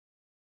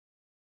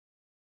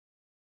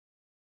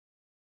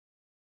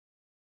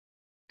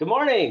Good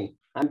morning.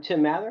 I'm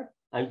Tim Mather.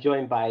 I'm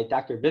joined by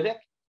Dr. Vivek.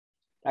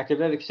 Dr.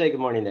 Vivek, say good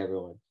morning to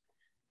everyone.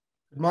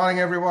 Good morning,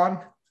 everyone.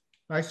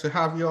 Nice to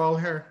have you all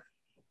here.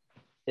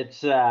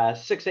 It's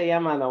 6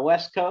 a.m. on the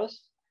West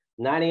Coast,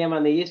 9 a.m.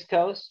 on the East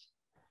Coast.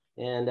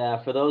 And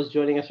for those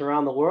joining us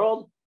around the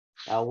world,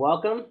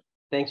 welcome.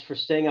 Thanks for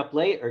staying up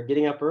late or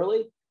getting up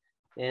early.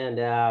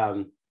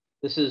 And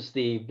this is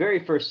the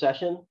very first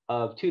session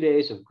of 2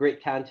 days of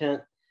great content.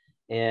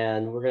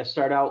 And we're going to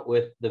start out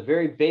with the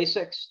very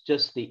basics,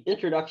 just the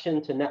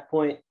introduction to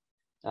NetPoint.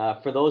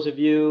 For those of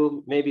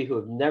you maybe who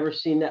have never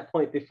seen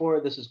NetPoint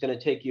before, this is going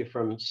to take you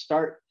from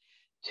start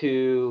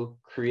to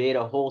create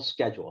a whole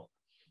schedule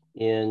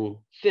in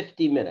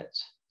 50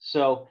 minutes.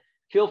 So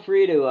feel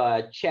free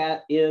to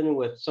chat in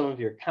with some of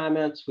your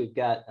comments. We've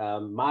got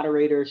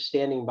moderators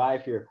standing by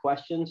for your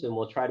questions, and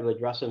we'll try to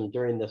address them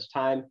during this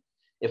time.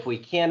 If we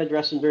can't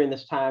address them during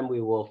this time,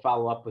 we will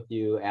follow up with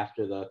you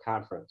after the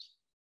conference.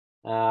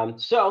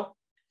 So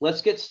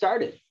let's get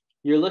started.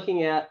 You're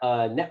looking at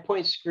a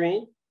NetPoint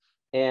screen,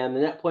 and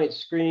the NetPoint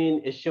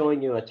screen is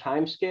showing you a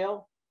time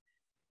scale.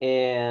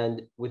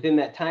 And within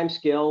that time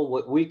scale,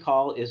 what we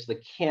call is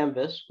the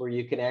canvas, where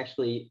you can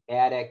actually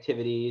add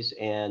activities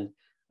and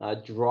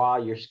draw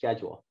your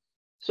schedule.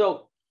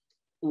 So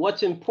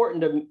what's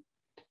important to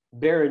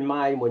bear in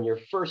mind when you're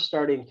first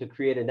starting to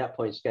create a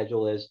NetPoint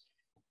schedule is,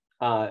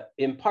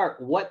 in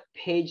part, what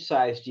page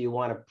size do you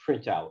want to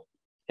print out?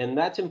 And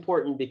that's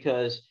important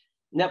because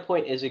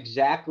NetPoint is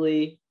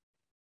exactly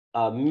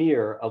a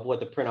mirror of what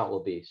the printout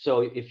will be. So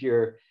if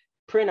your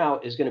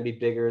printout is going to be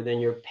bigger, then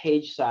your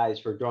page size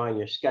for drawing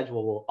your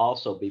schedule will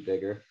also be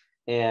bigger,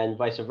 and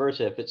vice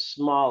versa. If it's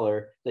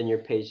smaller, then your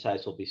page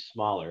size will be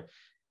smaller.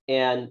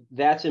 And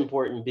that's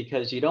important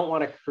because you don't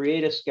want to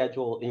create a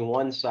schedule in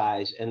one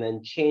size and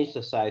then change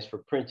the size for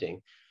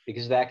printing,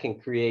 because that can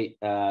create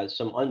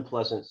some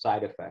unpleasant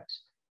side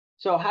effects.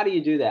 So how do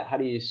you do that? How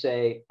do you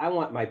say, I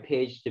want my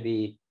page to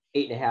be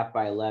 8.5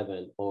 by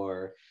 11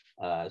 or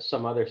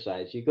some other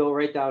size? You go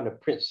right down to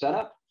print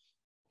setup.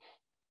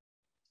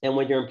 And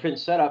when you're in print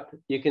setup,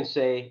 you can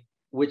say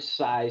which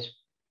size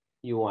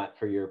you want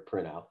for your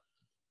printout.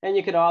 And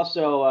you could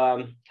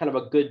also, kind of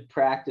a good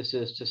practice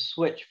is to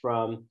switch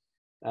from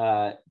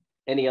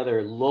any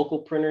other local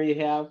printer you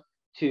have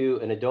to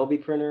an Adobe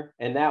printer.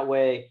 And that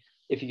way,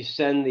 if you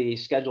send the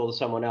schedule to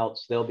someone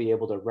else, they'll be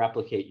able to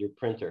replicate your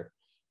printer.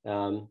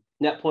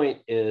 NetPoint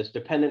is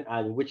dependent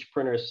on which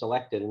printer is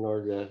selected in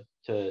order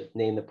to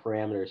name the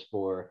parameters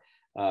for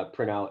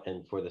printout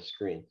and for the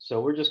screen.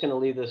 So we're just going to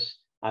leave this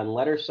on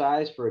letter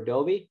size for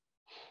Adobe.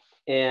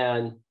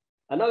 And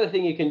another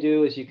thing you can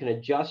do is you can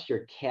adjust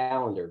your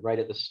calendar right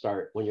at the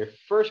start. When you're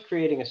first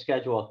creating a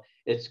schedule,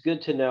 it's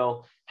good to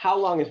know how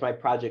long is my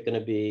project going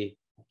to be,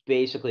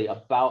 basically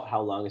about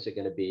how long is it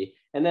going to be,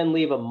 and then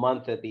leave a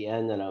month at the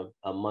end and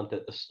a month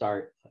at the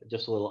start,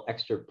 just a little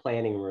extra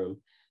planning room.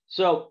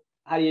 So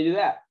how do you do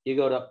that? You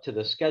go up to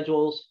the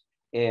schedules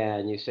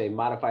and you say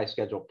modify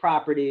schedule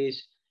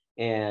properties.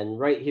 And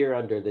right here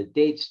under the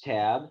dates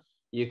tab,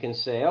 you can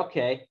say,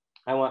 okay,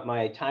 I want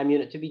my time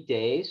unit to be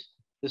days.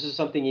 This is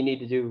something you need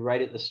to do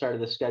right at the start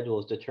of the schedule,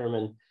 is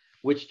determine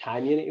which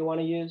time unit you want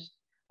to use.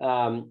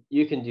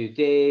 You can do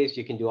days,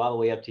 you can do all the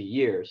way up to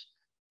years.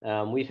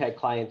 We've had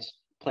clients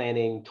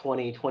planning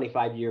 20,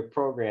 25-year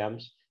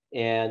programs,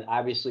 and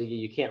obviously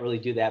you can't really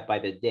do that by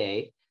the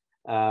day.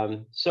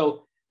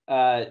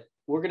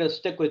 We're going to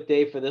stick with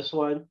day for this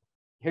one.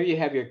 Here you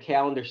have your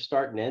calendar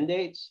start and end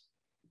dates,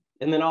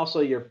 and then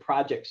also your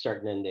project start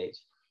and end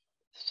dates.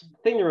 The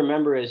thing to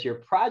remember is your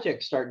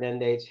project start and end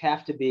dates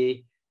have to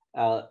be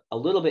a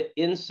little bit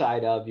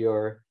inside of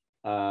your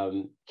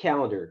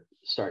calendar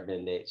start and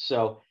end date.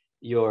 So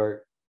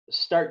your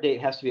start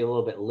date has to be a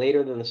little bit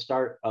later than the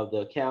start of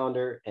the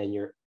calendar, and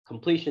your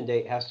completion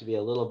date has to be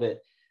a little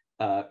bit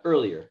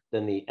earlier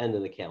than the end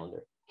of the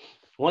calendar.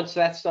 Once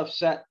that stuff's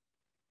set,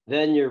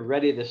 then you're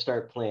ready to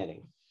start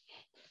planning.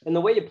 And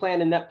the way you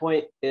plan in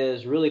NetPoint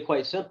is really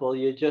quite simple.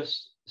 You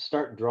just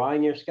start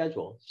drawing your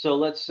schedule. So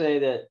let's say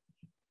that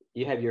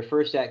you have your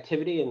first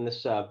activity, and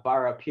this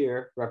bar up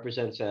here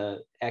represents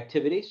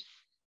activities.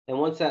 And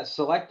once that's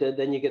selected,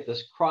 then you get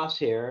this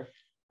crosshair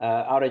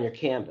out on your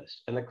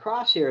canvas. And the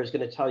crosshair is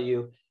going to tell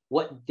you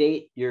what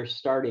date you're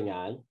starting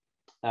on.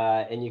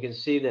 And you can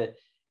see that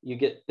you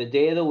get the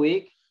day of the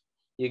week,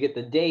 you get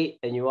the date,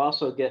 and you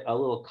also get a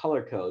little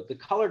color code. The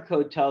color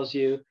code tells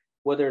you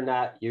whether or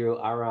not you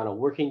are on a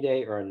working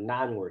day or a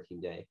non-working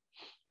day.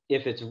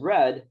 If it's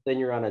red, then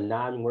you're on a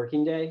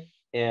non-working day,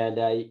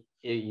 and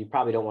you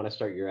probably don't want to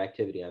start your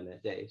activity on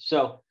that day.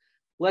 So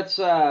let's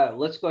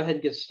go ahead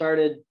and get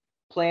started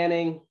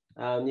planning.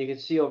 You can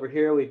see over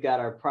here, we've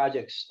got our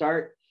project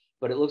start,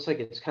 but it looks like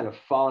it's kind of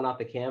fallen off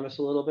the canvas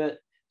a little bit.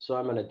 So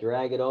I'm going to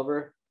drag it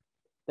over.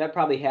 That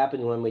probably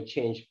happened when we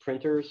changed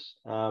printers,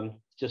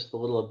 just a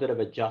little bit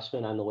of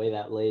adjustment on the way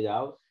that laid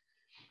out.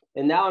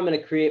 And now I'm going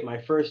to create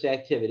my first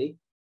activity.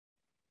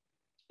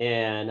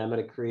 And I'm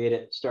going to create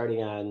it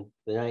starting on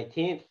the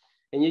 19th.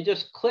 And you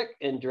just click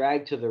and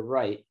drag to the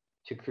right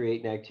to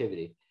create an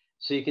activity.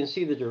 So you can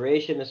see the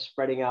duration is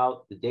spreading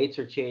out, the dates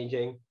are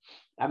changing.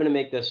 I'm going to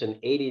make this an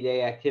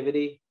 80-day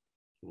activity.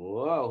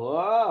 Whoa,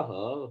 whoa,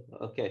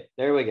 whoa. Okay,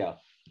 there we go.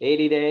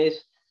 80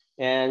 days,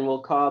 and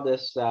we'll call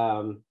this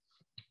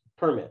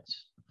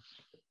permits.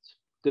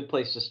 Good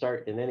place to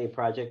start in any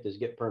project is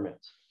get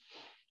permits.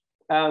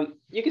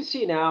 You can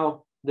see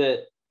now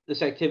that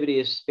this activity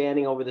is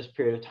spanning over this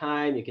period of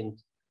time. You can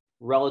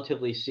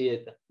relatively see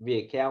it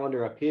via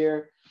calendar up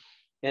here.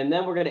 And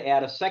then we're going to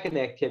add a second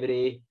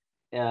activity.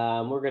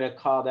 We're going to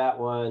call that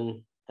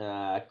one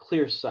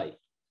clear site.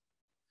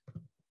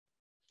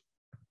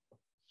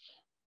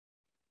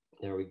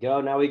 There we go.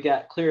 Now we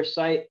got clear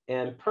site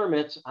and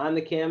permits on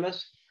the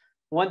canvas.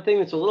 One thing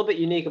that's a little bit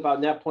unique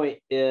about NetPoint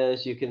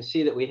is you can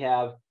see that we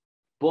have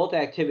both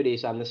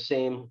activities on the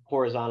same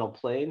horizontal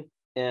plane.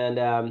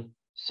 And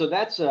so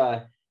that's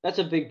a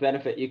big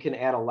benefit. You can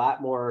add a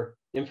lot more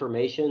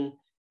information,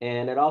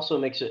 and it also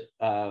makes it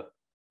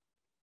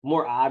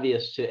more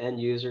obvious to end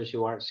users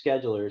who aren't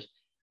schedulers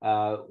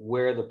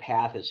where the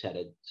path is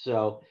headed.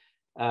 So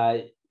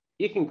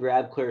you can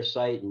grab clear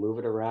site and move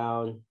it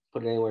around,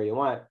 put it anywhere you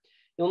want.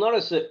 You'll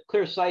notice that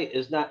clear site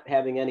is not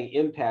having any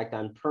impact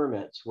on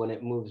permits when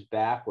it moves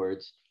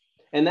backwards.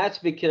 And that's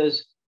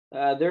because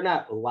they're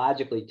not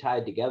logically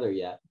tied together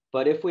yet.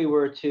 But if we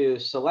were to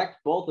select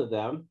both of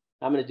them,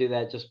 I'm going to do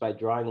that just by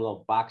drawing a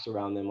little box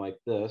around them like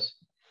this.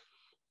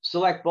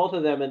 Select both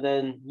of them and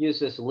then use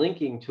this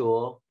linking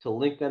tool to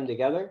link them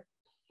together.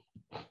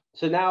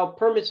 So now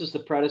permits is the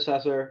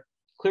predecessor,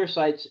 clear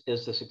sites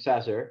is the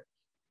successor,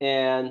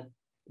 and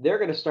they're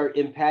going to start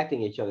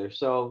impacting each other.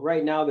 So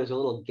right now there's a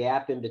little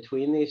gap in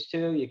between these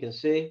two, you can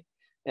see.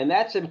 And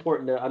that's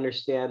important to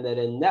understand that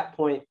in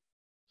NetPoint,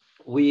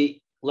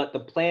 we let the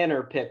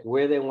planner pick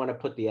where they want to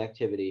put the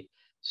activity.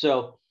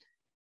 So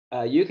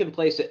you can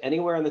place it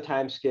anywhere on the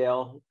time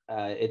scale.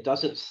 It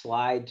doesn't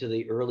slide to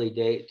the early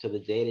date, to the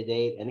data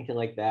date, anything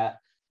like that.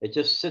 It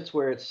just sits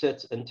where it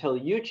sits until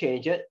you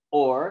change it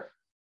or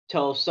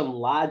till some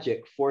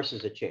logic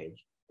forces a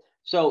change.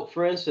 So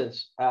for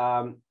instance,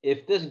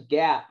 if this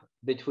gap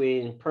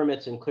between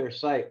permits and clear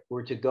site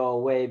were to go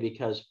away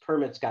because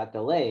permits got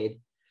delayed,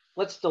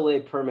 let's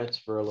delay permits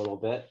for a little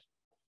bit.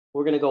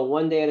 We're going to go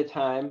one day at a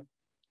time,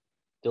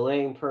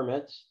 delaying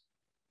permits.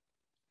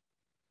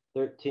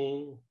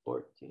 13,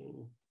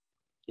 14.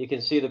 You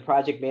can see the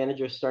project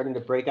manager starting to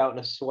break out in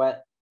a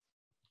sweat.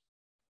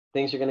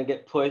 Things are going to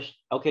get pushed.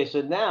 Okay, so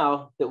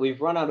now that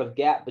we've run out of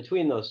gap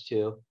between those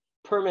two,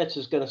 permits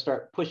is going to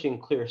start pushing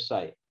clear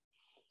site.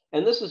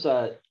 And this is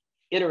a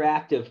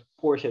interactive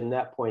portion of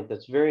NetPoint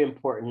that's very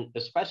important,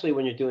 especially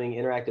when you're doing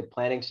interactive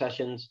planning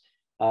sessions.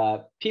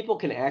 People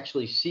can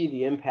actually see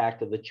the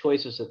impact of the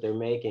choices that they're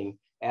making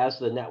as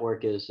the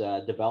network is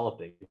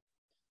developing.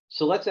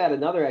 So let's add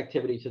another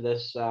activity to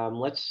this.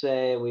 Let's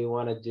say we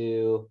want to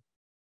do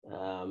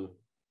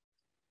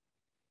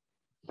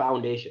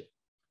foundation.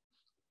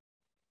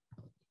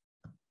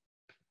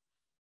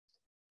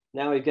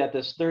 Now we've got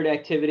this third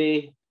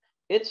activity.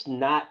 It's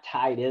not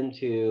tied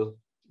into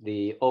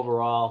the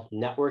overall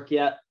network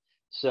yet.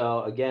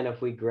 So again,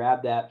 if we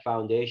grab that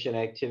foundation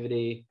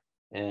activity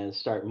and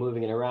start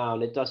moving it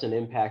around, it doesn't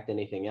impact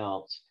anything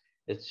else.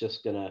 It's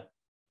just going to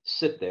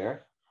sit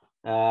there.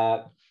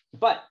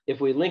 But if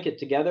we link it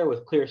together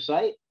with clear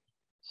site,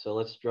 so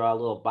let's draw a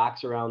little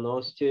box around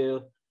those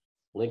two,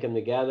 link them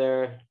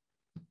together.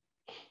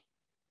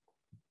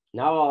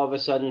 Now all of a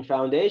sudden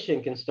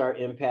foundation can start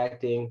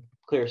impacting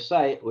clear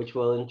site, which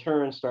will in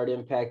turn start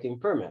impacting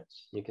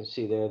permits. You can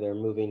see there they're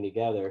moving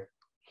together.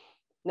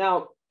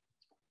 Now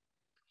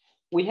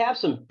we have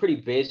some pretty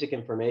basic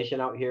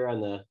information out here on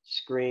the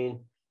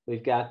screen.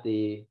 We've got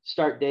the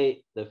start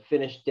date, the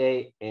finish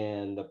date,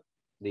 and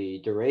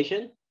the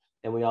duration.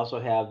 And we also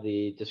have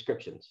the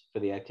descriptions for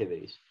the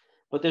activities.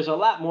 But there's a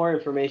lot more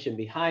information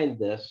behind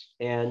this,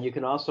 and you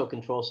can also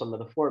control some of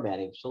the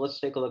formatting. So let's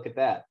take a look at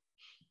that.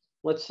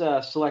 Let's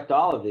select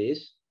all of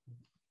these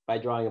by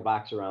drawing a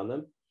box around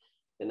them.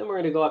 And then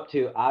we're going to go up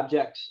to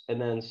objects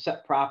and then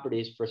set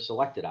properties for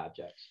selected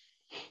objects.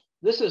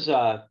 This is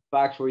a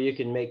box where you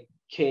can make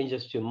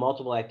changes to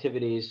multiple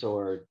activities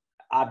or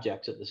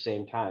objects at the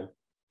same time.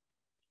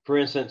 For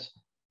instance,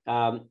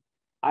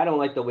 I don't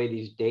like the way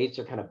these dates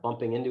are kind of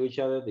bumping into each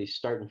other, these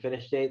start and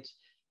finish dates.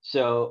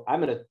 So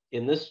I'm going to,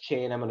 in this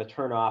chain, I'm going to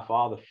turn off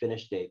all the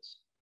finish dates.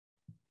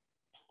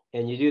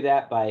 And you do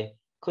that by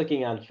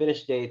clicking on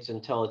finish dates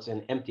until it's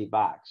an empty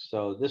box.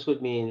 So this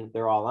would mean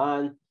they're all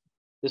on.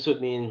 This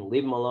would mean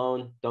leave them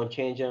alone, don't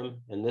change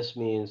them. And this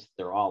means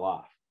they're all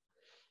off.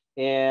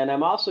 And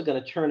I'm also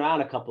going to turn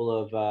on a couple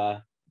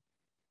of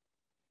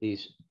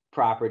these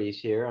properties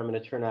here. I'm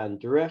going to turn on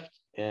drift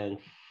and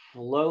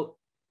float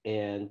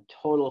and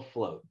total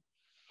float.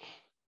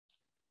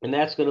 And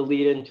that's going to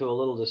lead into a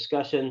little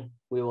discussion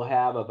we will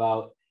have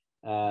about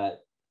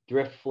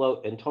drift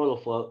float and total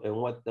float and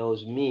what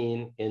those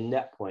mean in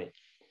NetPoint.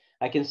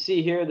 I can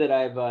see here that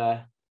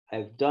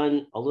I've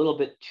done a little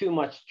bit too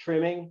much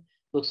trimming.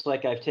 Looks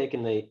like I've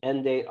taken the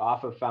end date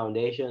off of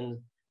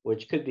foundation,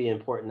 which could be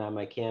important on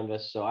my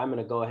canvas. So I'm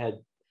going to go ahead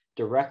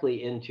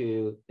directly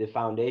into the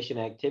foundation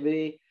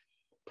activity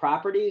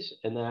properties,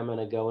 and then I'm going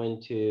to go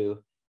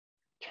into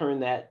turn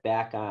that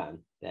back on,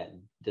 that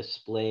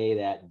display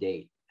that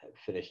date, that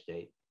finish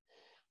date.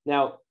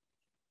 Now,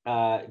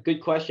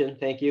 good question.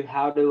 Thank you.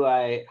 How do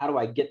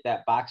I get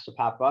that box to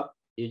pop up?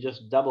 You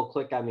just double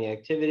click on the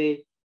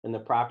activity and the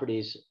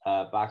properties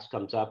box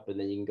comes up, and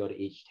then you can go to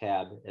each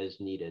tab as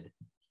needed.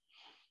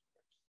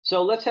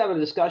 So let's have a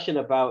discussion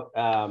about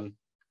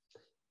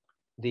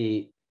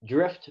the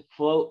drift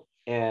float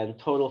and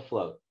total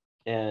float.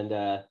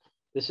 And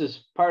this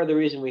is part of the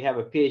reason we have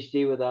a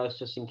PhD with us,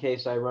 just in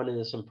case I run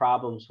into some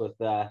problems with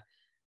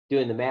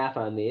doing the math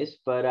on these.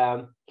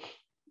 But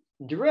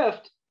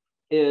drift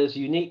is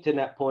unique to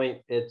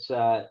NetPoint.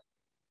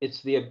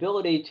 It's the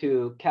ability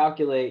to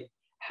calculate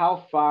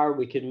how far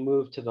we can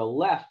move to the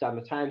left on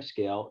the time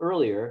scale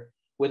earlier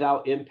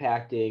without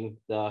impacting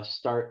the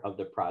start of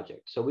the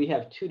project. So we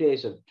have 2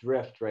 days of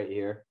drift right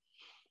here.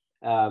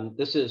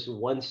 This is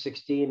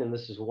 116 and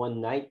this is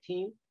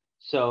 119.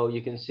 So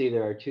you can see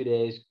there are 2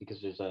 days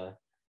because there's a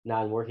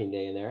non-working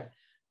day in there.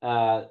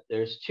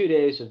 There's 2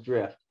 days of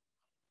drift.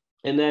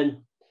 And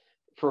then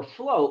for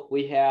float,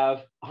 we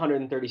have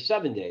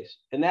 137 days.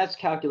 And that's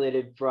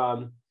calculated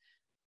from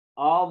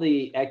all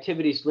the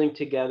activities linked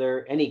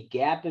together, any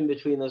gap in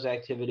between those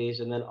activities,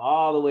 and then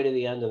all the way to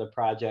the end of the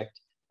project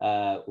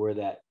where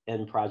that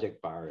end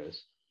project bar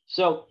is.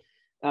 So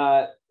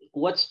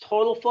what's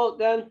total float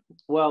then?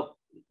 Well,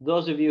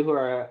 those of you who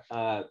are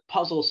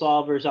puzzle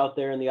solvers out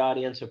there in the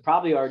audience have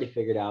probably already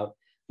figured out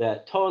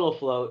that total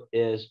float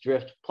is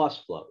drift plus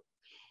float.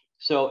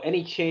 So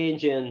any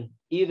change in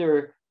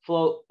either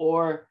float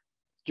or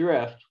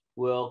drift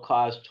will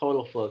cause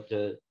total float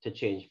to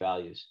change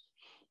values.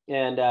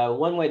 And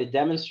one way to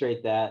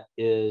demonstrate that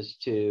is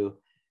to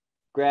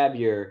grab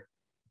your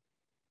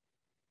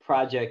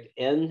project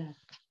end.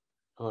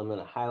 I'm going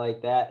to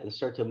highlight that and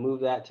start to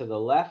move that to the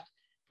left.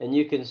 And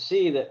you can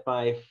see that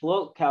my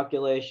float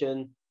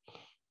calculation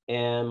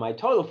and my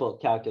total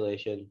float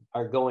calculation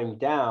are going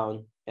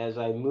down as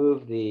I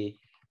move the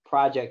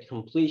project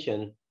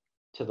completion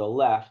to the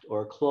left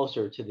or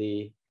closer to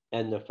the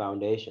end of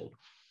foundation.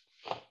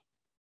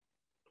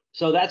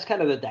 So that's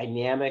kind of the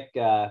dynamic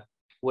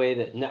way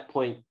that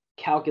NetPoint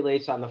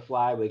calculates on the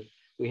fly.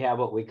 We have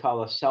what we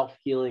call a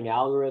self-healing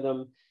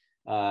algorithm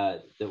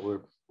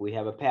that we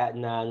have a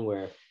patent on,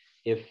 where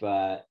if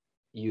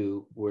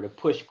you were to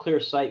push clear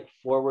sight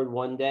forward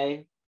 1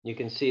 day, you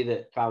can see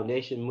that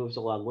foundation moves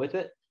along with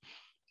it.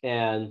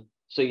 And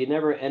so you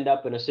never end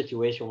up in a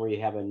situation where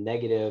you have a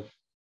negative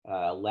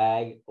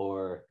lag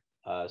or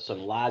some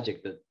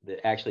logic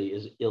that actually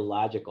is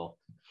illogical.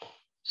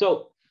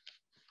 So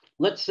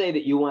let's say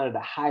that you wanted to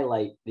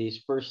highlight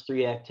these first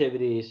 3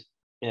 activities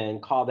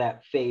and call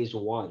that phase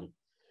 1.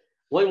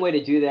 One way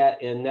to do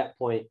that in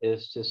NetPoint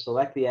is to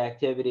select the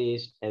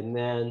activities and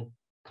then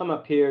come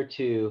up here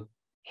to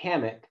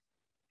hammock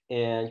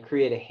and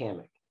create a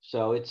hammock.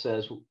 So it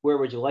says, where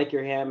would you like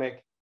your hammock?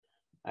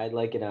 I'd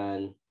like it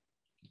on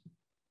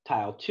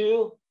tile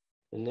 2,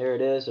 and there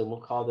it is. And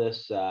we'll call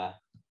this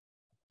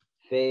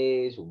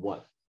phase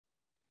 1.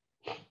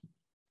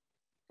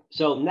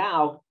 So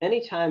now,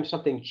 anytime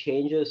something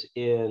changes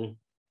in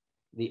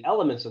the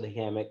elements of the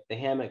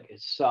hammock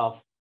itself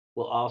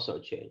will also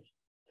change.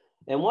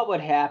 And what would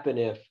happen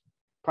if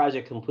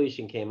project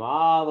completion came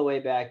all the way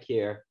back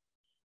here?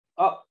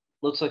 Oh,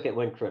 looks like it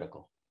went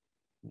critical.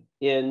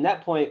 In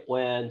NetPoint,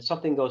 when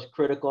something goes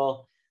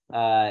critical,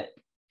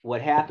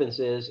 what happens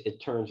is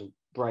it turns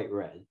bright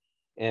red.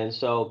 And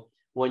so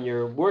when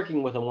you're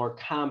working with a more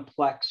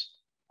complex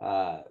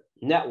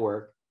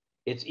network,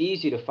 it's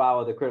easy to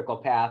follow the critical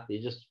path.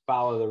 You just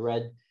follow the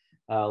red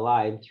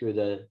line through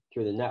the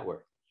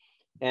network.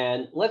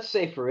 And let's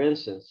say, for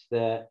instance,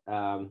 that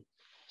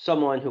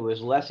someone who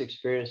was less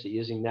experienced at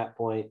using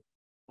NetPoint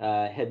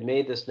had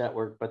made this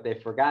network, but they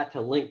forgot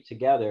to link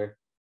together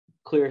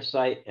clear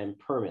site and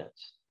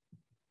permits.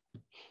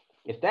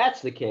 If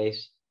that's the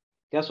case,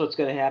 guess what's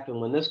going to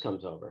happen when this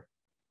comes over?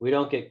 We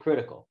don't get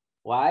critical.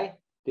 Why?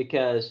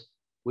 Because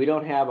we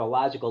don't have a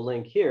logical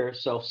link here.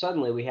 So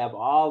suddenly we have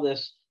all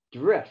this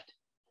drift.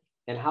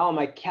 And how am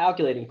I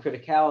calculating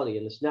criticality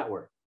in this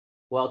network?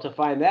 Well, to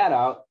find that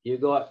out, you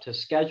go up to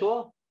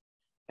schedule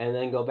and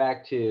then go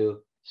back to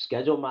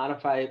schedule,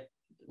 modify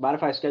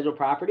schedule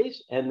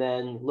properties, and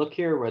then look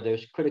here where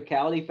there's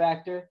criticality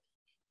factor.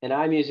 And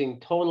I'm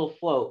using total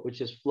float, which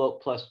is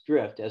float plus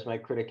drift, as my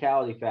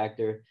criticality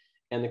factor.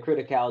 And the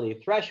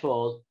criticality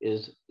threshold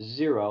is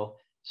 0.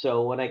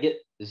 So when I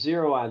get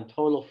 0 on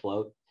total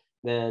float,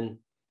 then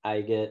I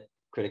get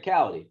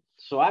criticality.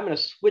 So I'm going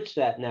to switch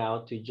that now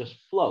to just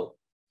float.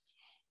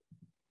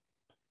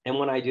 And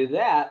when I do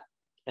that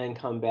and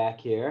come back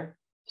here,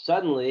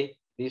 suddenly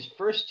these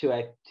first 2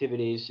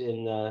 activities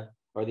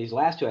or these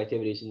last 2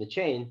 activities in the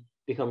chain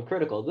become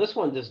critical. This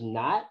one does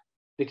not,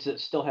 because it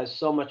still has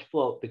so much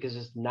float because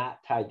it's not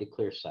tied to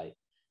clear site.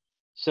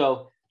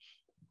 So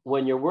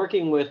when you're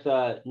working with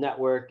a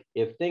network,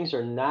 if things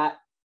are not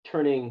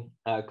turning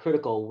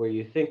critical where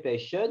you think they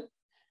should,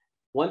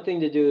 one thing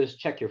to do is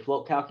check your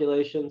float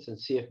calculations and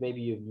see if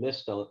maybe you've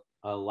missed a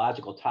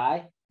logical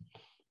tie.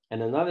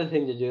 And another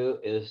thing to do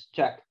is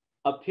check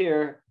up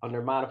here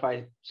under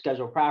modified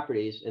schedule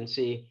properties and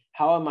see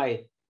how am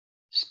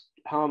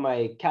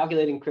I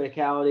calculating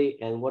criticality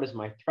and what is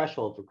my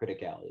threshold for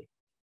criticality.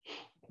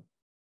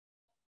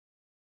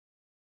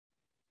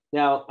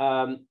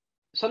 Now,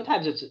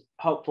 sometimes it's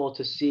helpful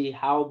to see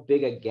how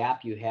big a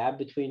gap you have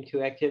between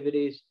two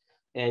activities.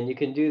 And you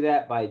can do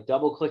that by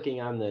double clicking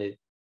on the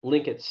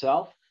link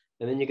itself,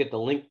 and then you get the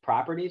link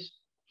properties.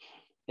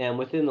 And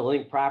within the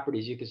link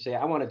properties, you can say,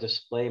 I want to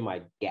display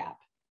my gap.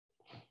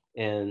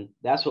 And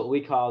that's what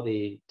we call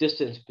the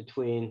distance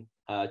between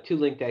two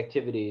linked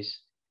activities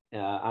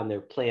on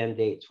their planned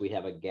dates. We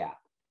have a gap.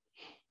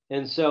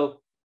 And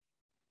so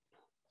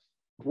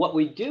what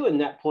we do in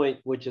NetPoint,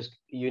 which is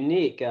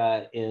unique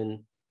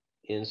in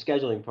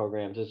scheduling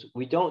programs, is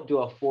we don't do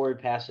a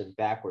forward pass and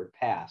backward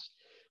pass.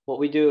 What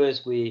we do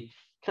is we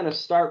kind of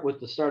start with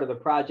the start of the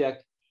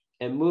project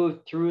and move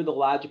through the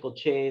logical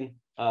chain.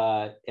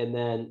 And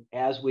then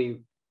as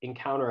we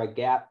encounter a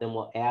gap, then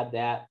we'll add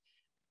that.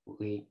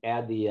 We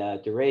add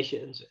the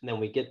durations, and then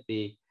we get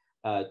the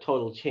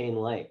total chain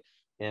length.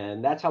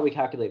 And that's how we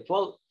calculate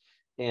float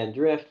and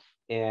drift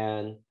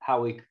and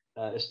how we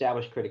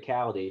establish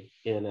criticality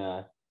in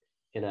a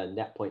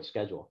NetPoint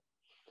schedule.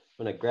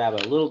 I'm going to grab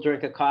a little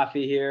drink of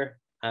coffee here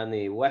on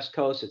the West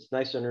Coast. It's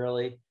nice and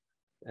early.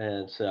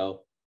 And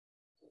so,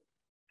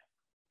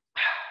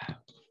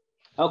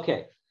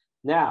 okay,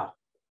 now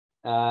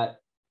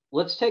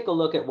let's take a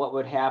look at what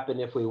would happen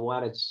if we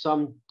wanted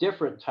some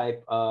different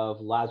type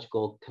of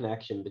logical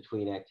connection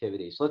between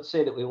activities. Let's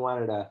say that we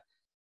wanted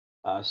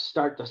a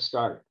start to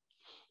start.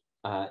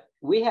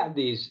 We have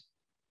these,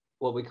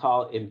 what we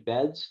call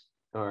embeds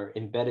or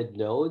embedded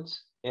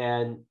nodes,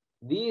 and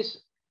these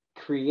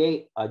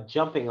create a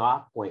jumping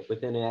off point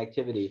within an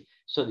activity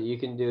so that you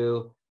can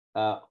do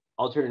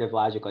alternative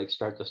logic like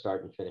start to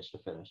start and finish to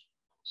finish.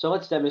 So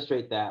let's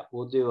demonstrate that.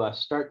 We'll do a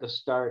start to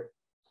start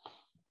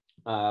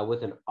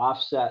with an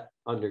offset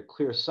under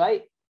clear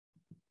site.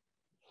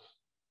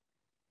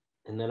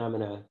 And then I'm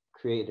going to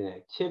create an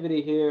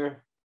activity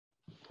here,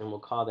 and we'll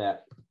call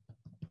that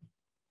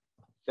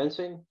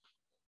fencing.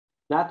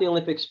 Not the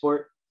Olympic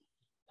sport,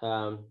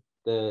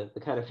 the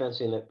kind of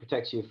fencing that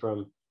protects you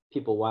from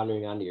people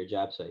wandering onto your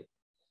job site.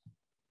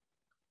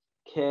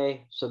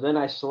 Okay, so then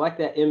I select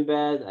that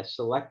embed, I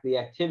select the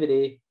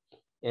activity,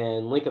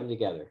 and link them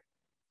together.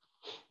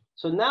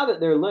 So now that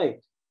they're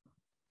linked,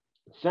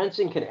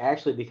 fencing can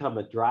actually become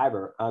a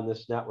driver on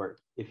this network.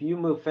 If you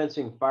move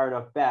fencing far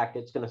enough back,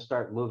 it's going to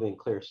start moving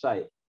clear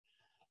site.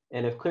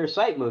 And if clear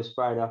site moves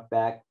far enough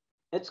back,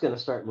 it's going to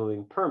start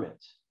moving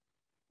permits.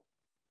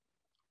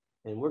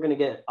 And we're going to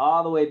get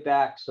all the way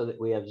back so that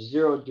we have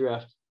zero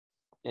drift.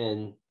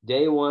 And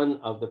day one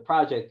of the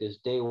project is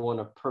day one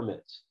of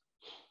permits.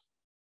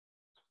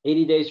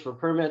 80 days for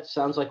permits.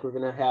 Sounds like we're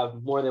going to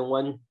have more than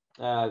one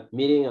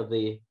meeting of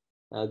the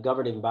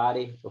governing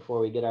body before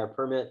we get our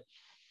permit,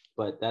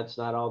 but that's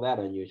not all that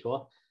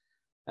unusual.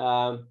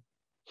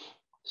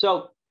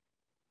 So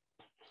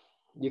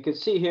you can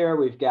see here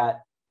we've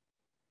got,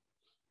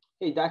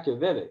 hey, Dr.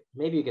 Vivek,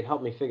 maybe you could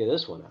help me figure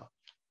this one out.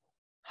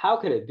 How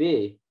could it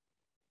be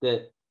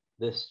that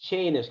this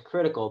chain is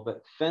critical,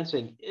 but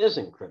fencing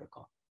isn't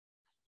critical?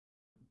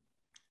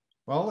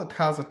 Well, it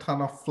has a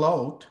ton of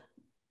float.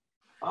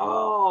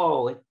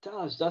 Oh, it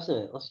does, doesn't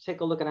it? Let's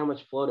take a look at how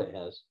much float it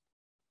has.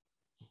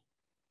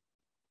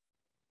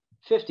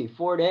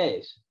 54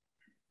 days.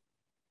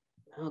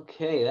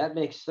 Okay, that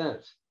makes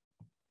sense.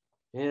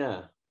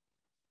 Yeah.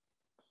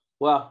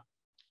 Well,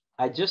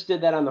 I just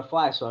did that on the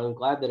fly, so I'm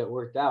glad that it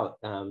worked out.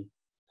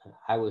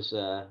 I was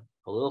a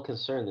little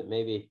concerned that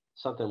maybe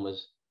something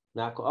was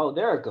not. Oh,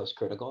 there it goes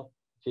critical.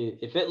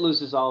 If it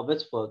loses all of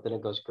its float, then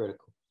it goes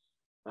critical.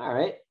 All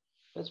right,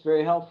 that's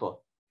very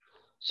helpful.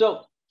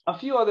 So a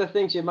few other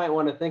things you might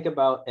want to think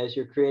about as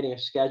you're creating a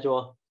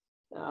schedule.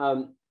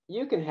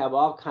 You can have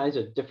all kinds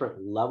of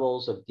different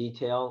levels of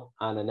detail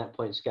on a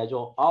NetPoint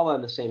schedule, all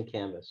on the same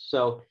canvas.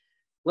 So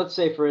let's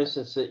say, for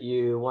instance, that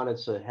you wanted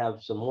to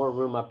have some more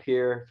room up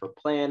here for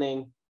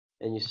planning,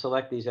 and you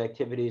select these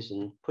activities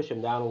and push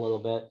them down a little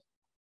bit.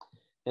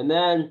 And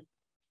then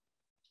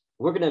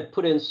we're going to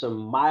put in some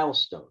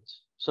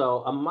milestones.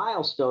 So a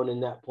milestone in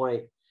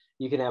NetPoint,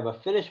 you can have a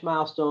finish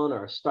milestone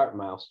or a start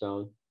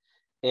milestone,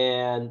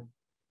 and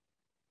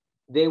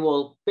they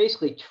will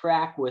basically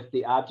track with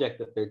the object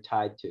that they're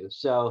tied to.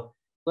 So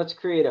let's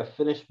create a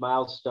finish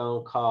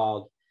milestone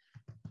called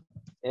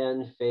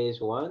end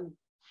phase 1.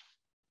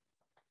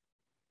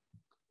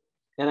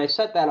 And I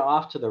set that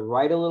off to the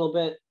right a little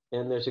bit,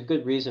 and there's a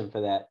good reason for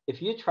that. If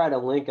you try to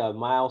link a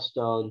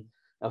milestone,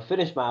 a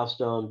finish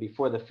milestone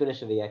before the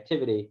finish of the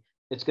activity,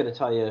 it's going to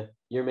tell you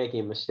you're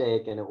making a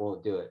mistake and it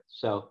won't do it.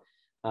 So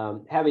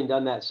having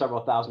done that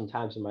several thousand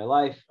times in my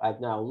life, I've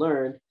now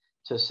learned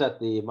to set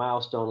the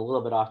milestone a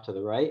little bit off to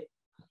the right.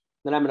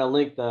 Then I'm going to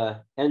link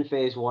the end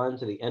phase 1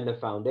 to the end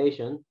of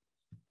foundation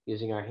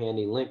using our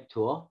handy link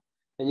tool.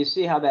 And you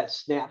see how that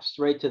snaps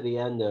right to the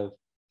end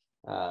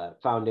of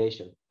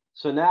foundation.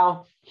 So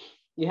now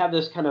you have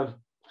this kind of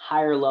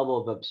higher level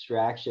of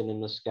abstraction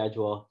in the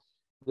schedule.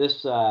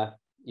 This,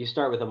 you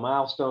start with a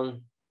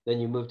milestone, then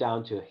you move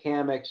down to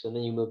hammocks, and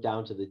then you move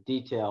down to the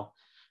detail.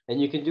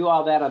 And you can do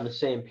all that on the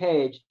same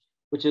page,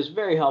 which is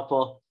very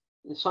helpful.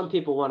 Some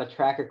people want to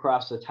track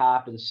across the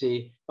top and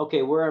see,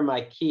 okay, where are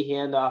my key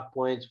handoff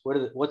points?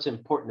 What's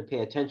important to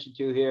pay attention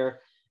to here?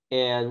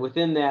 And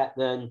within that,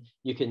 then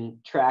you can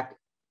track.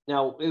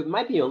 Now, it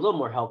might be a little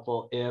more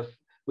helpful if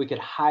we could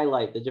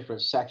highlight the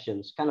different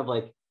sections, kind of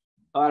like,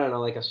 I don't know,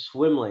 like a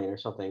swim lane or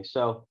something.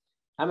 So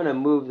I'm going to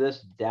move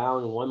this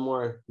down one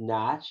more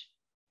notch.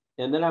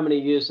 And then I'm going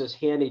to use this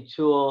handy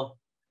tool,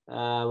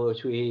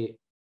 which we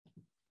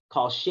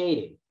call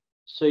shading.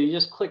 So you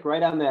just click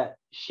right on that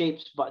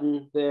shapes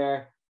button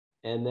there,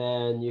 and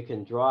then you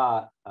can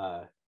draw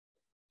a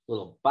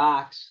little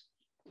box.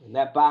 And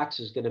that box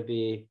is going to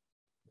be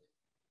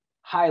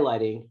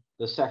highlighting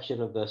the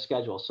section of the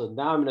schedule. So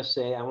now I'm going to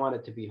say I want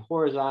it to be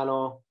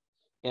horizontal,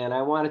 and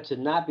I want it to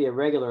not be a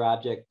regular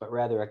object, but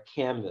rather a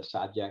canvas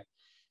object.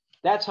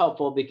 That's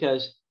helpful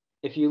because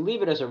if you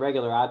leave it as a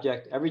regular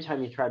object, every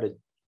time you try to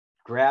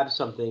grab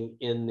something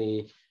in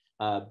the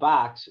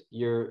box,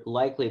 you're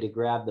likely to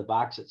grab the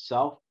box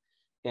itself.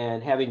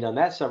 And having done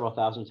that several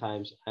thousand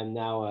times, I'm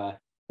now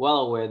well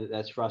aware that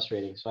that's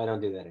frustrating. So I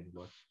don't do that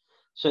anymore.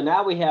 So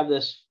now we have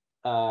this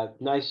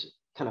nice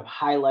kind of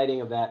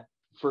highlighting of that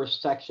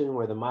first section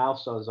where the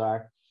milestones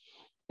are.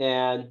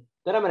 And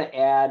then I'm going to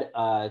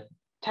add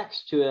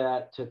text to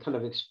that to kind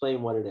of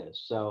explain what it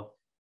is. So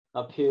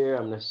up here,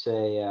 I'm going to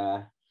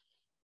say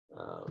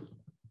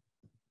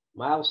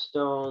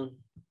milestone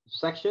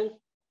section.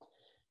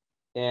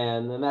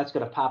 And then that's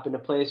going to pop into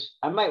place.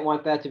 I might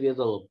want that to be a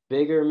little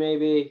bigger,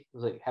 maybe,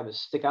 like have it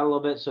stick out a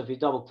little bit. So if you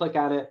double click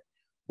on it,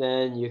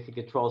 then you can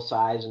control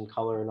size and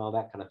color and all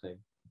that kind of thing.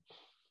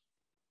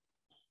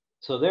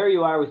 So there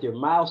you are with your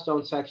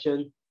milestone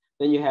section.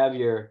 Then you have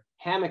your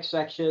hammock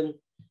section.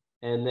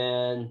 And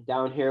then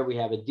down here, we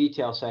have a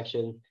detail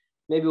section.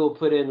 Maybe we'll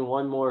put in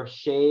one more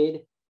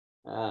shade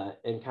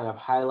and kind of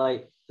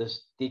highlight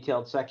this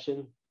detailed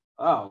section.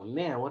 Oh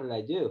man, what did I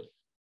do?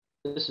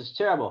 This is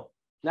terrible.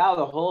 Now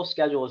the whole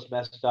schedule is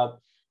messed up.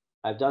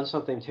 I've done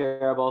something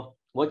terrible.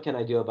 What can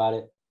I do about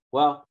it?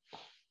 Well,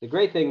 the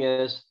great thing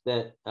is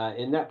that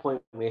in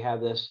NetPoint, we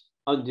have this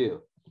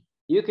undo.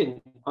 You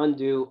can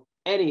undo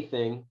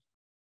anything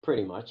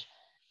pretty much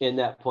in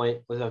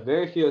NetPoint with a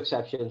very few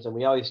exceptions, and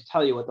we always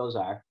tell you what those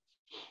are.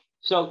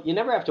 So you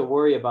never have to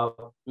worry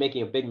about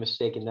making a big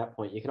mistake in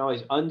NetPoint. You can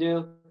always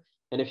undo,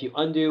 and if you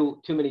undo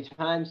too many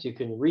times, you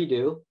can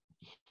redo.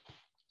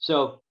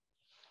 So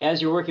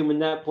as you're working with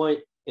NetPoint,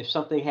 if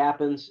something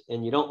happens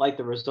and you don't like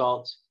the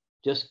results,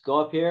 just go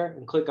up here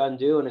and click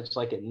undo, and it's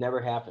like it never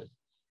happened.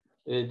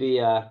 It would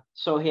be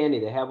so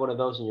handy to have one of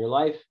those in your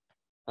life.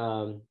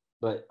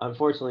 But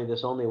unfortunately,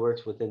 this only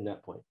works within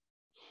NetPoint.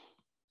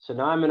 So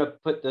now I'm going to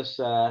put this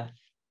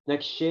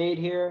next shade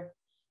here.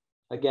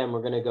 Again,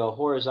 we're going to go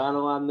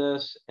horizontal on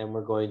this, and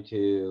we're going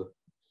to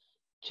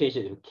change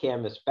it to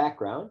canvas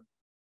background.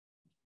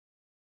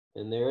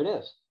 And there it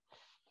is.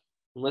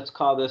 And let's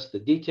call this the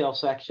detail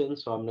section.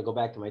 So I'm going to go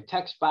back to my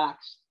text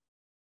box.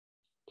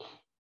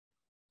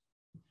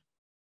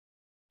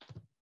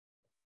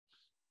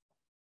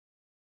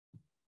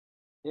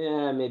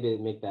 Yeah, maybe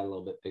make that a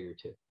little bit bigger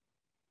too.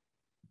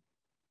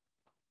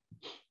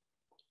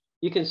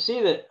 You can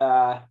see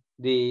that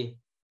the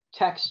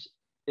text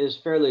is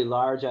fairly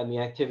large on the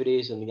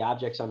activities and the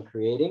objects I'm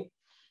creating.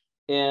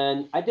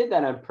 And I did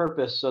that on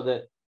purpose so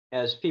that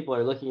as people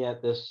are looking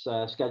at this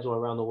schedule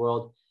around the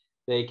world,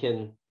 they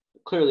can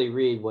clearly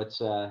read what's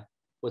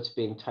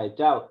being typed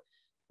out.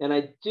 And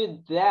I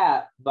did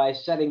that by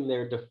setting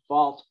their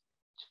default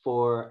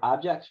for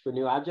objects, for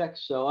new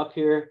objects. So up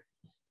here,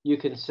 you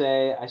can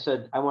say, I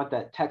said, I want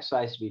that text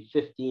size to be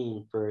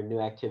 15 for new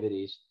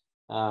activities,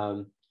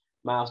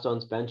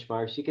 milestones,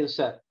 benchmarks. You can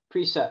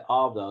preset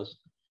all of those.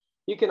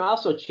 You can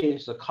also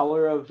change the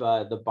color of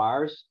the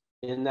bars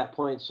in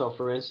NetPoint. So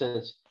for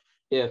instance,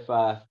 if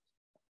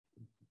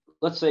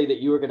let's say that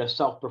you were going to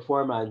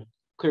self-perform on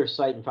clear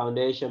site and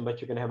foundation, but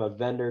you're going to have a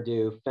vendor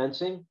do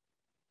fencing,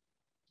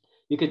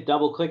 you could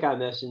double click on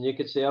this and you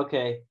could say,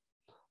 okay,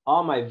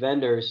 all my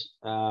vendors,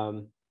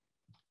 now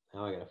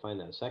I got to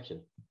find that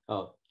section.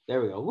 Oh,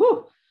 there we go.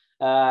 Woo!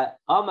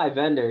 All my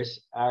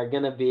vendors are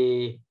going to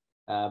be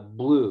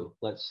blue,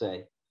 let's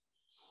say.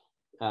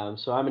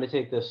 So I'm going to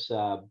take this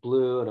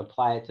blue and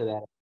apply it to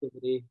that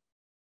activity.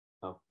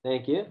 Oh,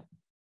 thank you.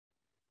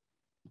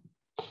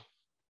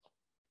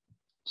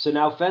 So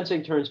now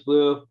fencing turns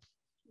blue.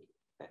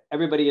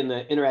 Everybody in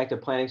the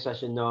interactive planning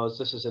session knows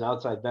this is an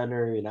outside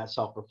vendor. You're not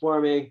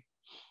self-performing.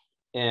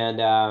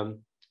 And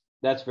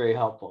that's very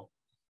helpful.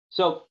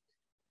 So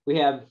we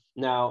have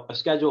now a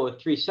schedule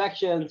with 3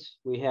 sections.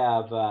 We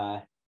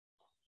have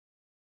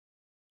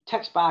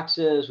text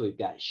boxes. We've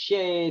got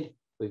shade.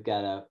 We've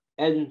got a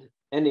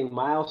ending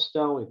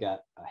milestone. We've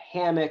got a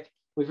hammock.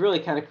 We've really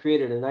kind of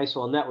created a nice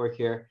little network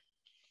here.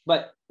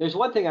 But there's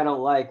one thing I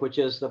don't like, which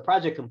is the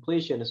project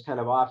completion is kind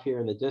of off here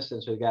in the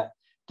distance. We've got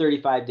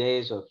 35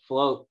 days of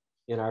float.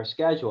 in our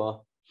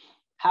schedule,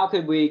 how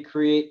could we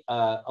create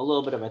a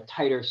little bit of a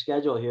tighter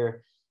schedule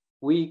here?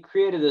 We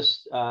created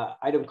this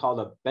item called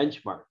a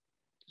benchmark.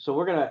 So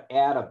we're going to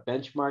add a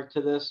benchmark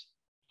to this.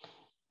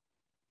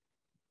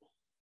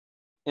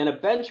 And a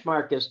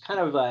benchmark is kind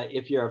of,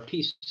 if you're a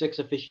P6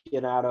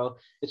 aficionado,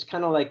 it's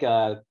kind of like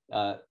a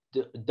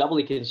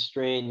doubly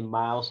constrained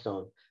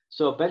milestone.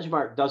 So a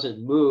benchmark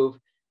doesn't move,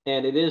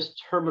 and it is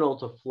terminal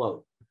to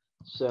float.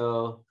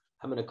 So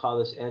I'm going to call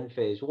this end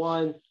phase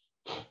 1.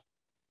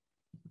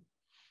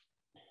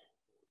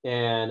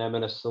 And I'm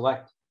going to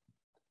select,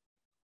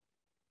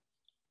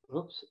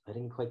 oops, I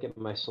didn't quite get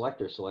my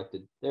selector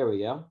selected. There we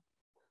go.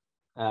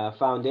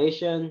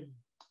 Foundation,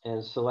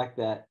 and select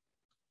that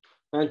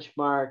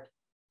benchmark,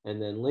 and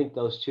then link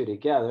those two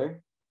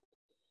together.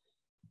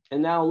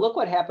 And now look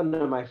what happened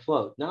to my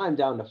float. Now I'm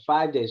down to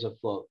 5 days of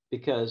float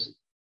because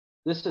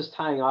this is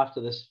tying off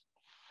to this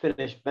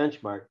finished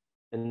benchmark,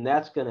 and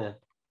that's going to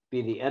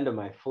be the end of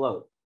my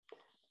float.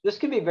 This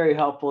can be very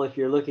helpful if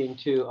you're looking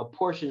to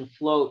apportion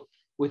float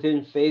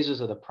within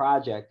phases of the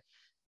project.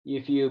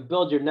 If you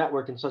build your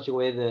network in such a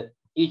way that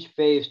each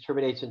phase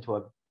terminates into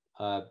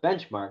a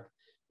benchmark,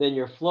 then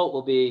your float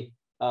will be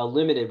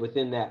limited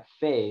within that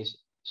phase.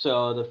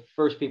 So the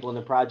first people in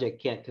the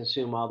project can't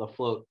consume all the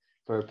float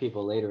for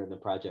people later in the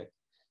project.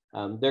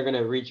 They're going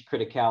to reach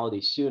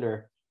criticality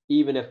sooner.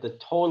 Even if the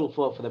total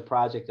float for the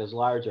project is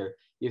larger,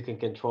 you can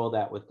control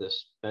that with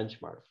this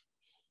benchmark.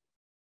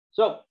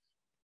 So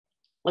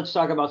let's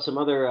talk about some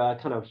other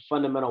kind of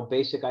fundamental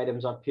basic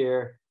items up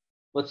here.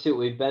 Let's see what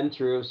we've been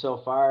through so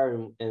far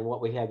and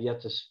what we have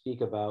yet to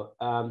speak about.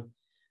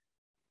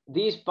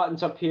 These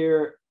buttons up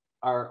here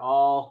are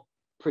all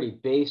pretty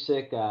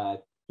basic.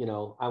 You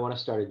know, I want to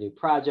start a new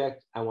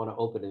project. I want to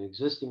open an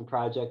existing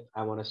project.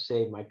 I want to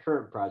save my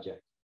current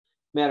project.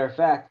 Matter of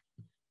fact,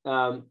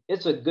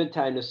 it's a good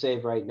time to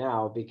save right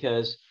now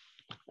because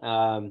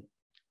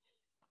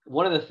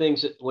one of the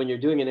things that when you're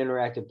doing an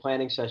interactive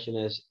planning session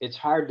is it's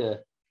hard to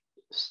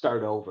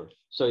start over.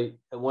 So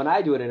when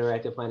I do an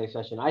interactive planning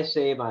session, I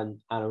save on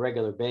a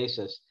regular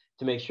basis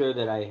to make sure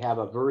that I have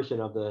a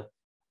version of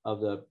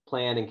the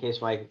plan in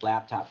case my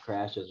laptop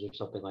crashes or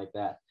something like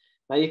that.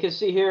 Now you can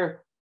see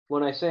here,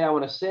 when I say I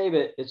want to save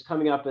it, it's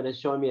coming up and it's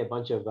showing me a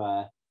bunch of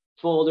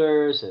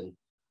folders, and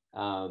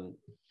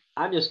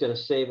I'm just going to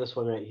save this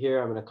one right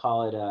here. I'm going to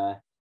call it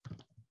a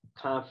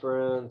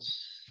conference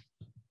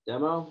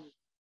demo.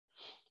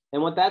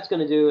 And what that's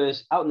going to do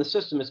is out in the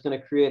system, it's going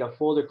to create a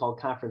folder called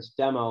conference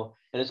demo,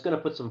 and it's going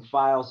to put some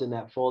files in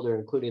that folder,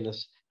 including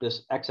this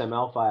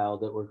XML file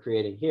that we're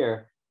creating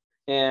here.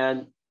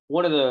 And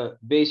one of the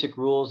basic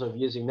rules of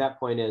using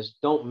NetPoint is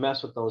don't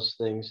mess with those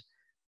things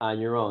on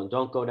your own.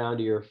 Don't go down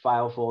to your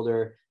file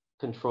folder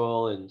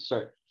control and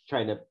start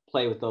trying to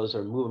play with those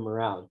or move them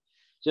around.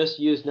 Just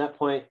use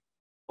NetPoint,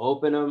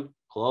 open them,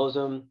 close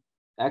them,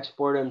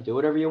 export them, do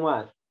whatever you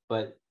want,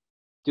 but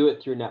do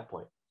it through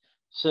NetPoint.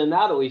 So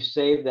now that we've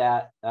saved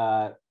that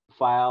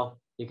file,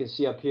 you can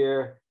see up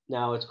here,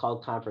 now it's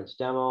called conference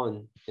demo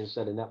and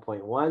instead of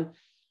NetPoint 1.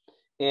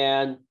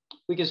 And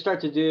we can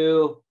start to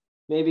do,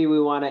 maybe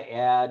we want to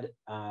add,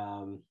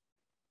 what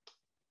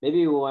do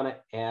we want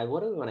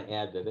to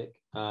add, Vivek?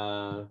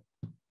 How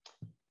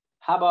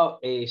about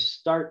a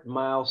start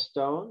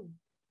milestone?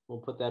 We'll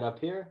put that up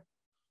here.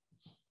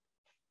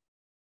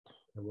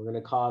 And we're going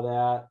to call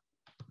that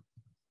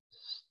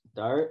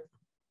start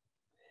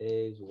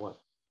phase 1.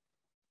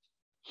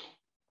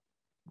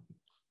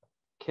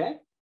 Okay,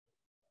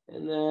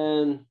 and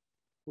then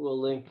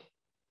we'll link,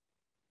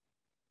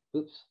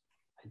 oops,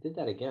 I did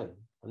that again.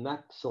 I'm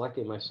not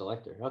selecting my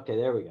selector. Okay,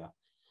 there we go.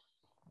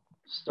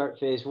 Start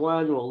phase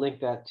 1, we'll link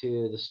that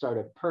to the start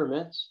of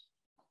permits.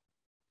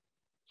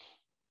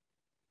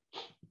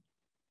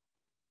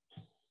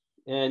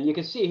 And you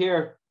can see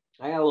here,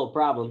 I got a little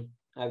problem.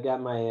 I've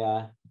got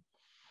my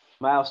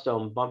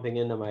milestone bumping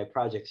into my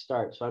project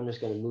start. So I'm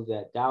just going to move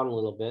that down a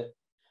little bit.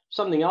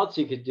 Something else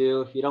you could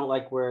do if you don't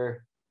like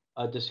where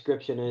a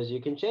description is,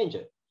 you can change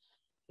it.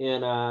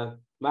 In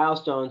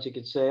milestones, you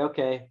could say,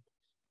 okay,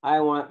 I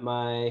want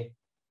my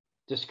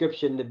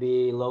description to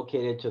be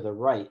located to the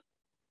right.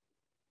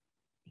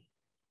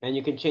 And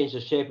you can change the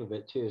shape of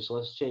it too. So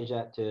let's change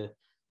that to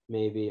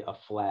maybe a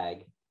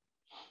flag.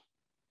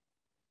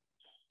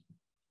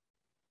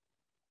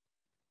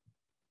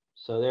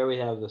 So there we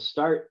have the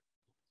start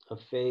of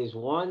phase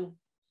 1.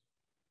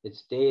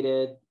 It's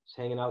dated, it's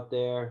hanging out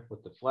there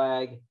with the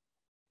flag.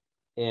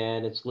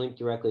 And it's linked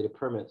directly to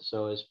permits.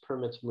 So as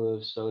permits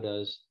move, so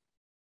does,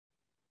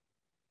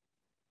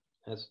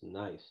 that's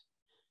nice.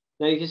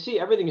 Now you can see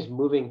everything is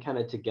moving kind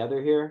of together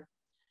here.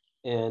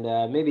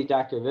 And maybe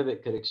Dr.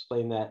 Vivek could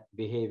explain that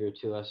behavior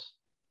to us.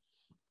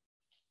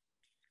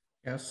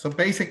 Yes, so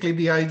basically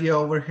the idea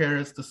over here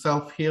is the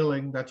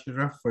self-healing that you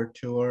referred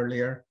to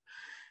earlier.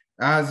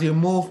 As you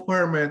move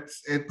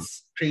permits,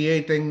 it's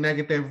creating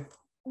negative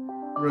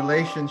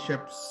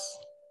relationships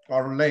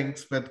or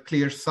links with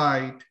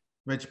ClearSight,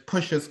 which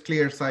pushes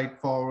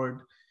ClearSight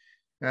forward,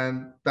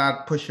 and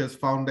that pushes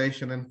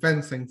foundation and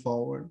fencing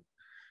forward.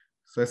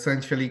 So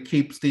essentially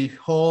keeps the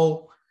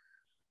whole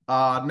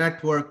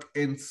network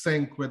in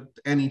sync with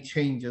any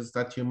changes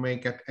that you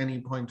make at any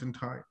point in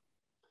time.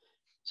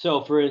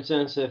 So for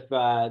instance, if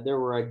there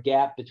were a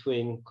gap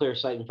between clear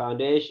site and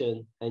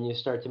foundation and you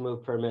start to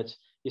move permits,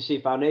 you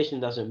see foundation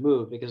doesn't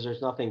move because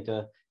there's nothing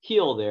to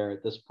heal there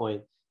at this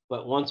point.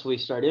 But once we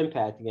start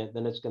impacting it,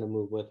 then it's going to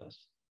move with us.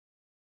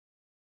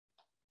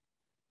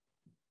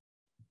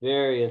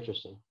 Very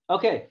interesting.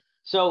 Okay,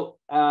 so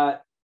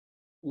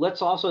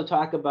let's also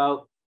talk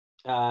about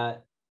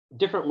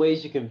different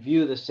ways you can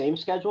view the same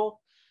schedule.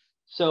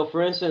 So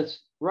for instance,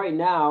 right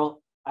now,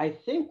 I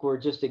think we're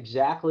just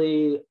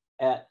exactly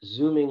at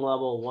zooming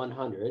level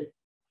 100,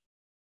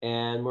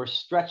 and we're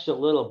stretched a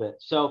little bit.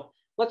 So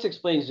let's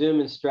explain zoom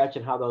and stretch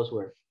and how those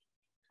work.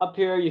 Up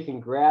here, you can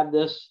grab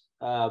this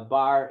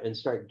bar and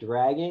start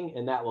dragging,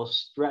 and that will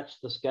stretch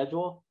the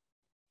schedule.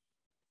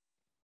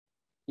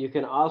 You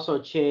can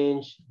also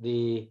change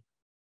the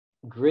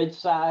grid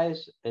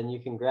size, and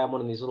you can grab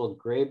one of these little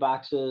gray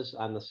boxes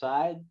on the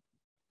side.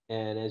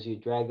 And as you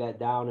drag that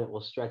down, it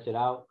will stretch it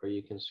out, or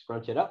you can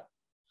scrunch it up.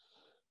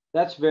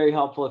 That's very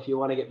helpful if you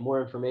want to get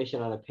more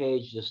information on a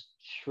page. Just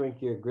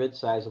shrink your grid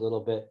size a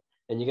little bit,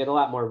 and you get a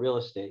lot more real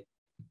estate.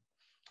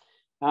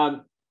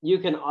 You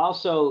can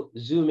also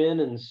zoom in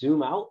and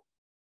zoom out.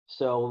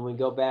 So when we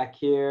go back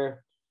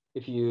here,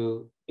 if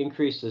you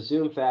increase the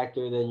zoom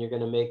factor, then you're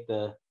going to make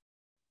the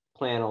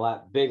plan a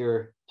lot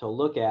bigger to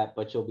look at,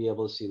 but you'll be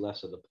able to see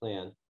less of the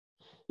plan.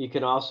 You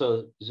can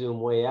also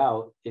zoom way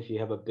out if you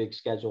have a big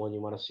schedule and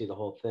you want to see the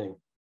whole thing.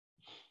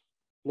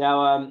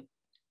 Now,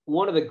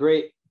 one of the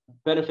great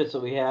benefits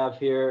that we have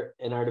here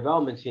in our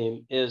development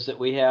team is that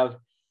we have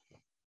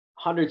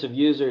hundreds of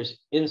users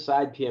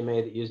inside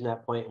PMA that use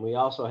NetPoint, and we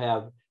also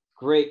have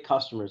great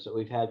customers that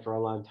we've had for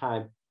a long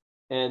time,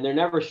 and they're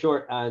never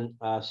short on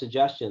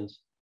suggestions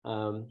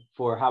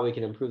for how we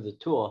can improve the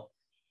tool.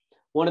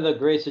 One of the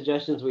great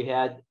suggestions we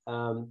had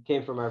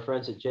came from our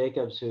friends at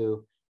Jacobs,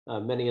 who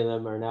many of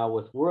them are now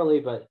with Whirly,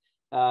 but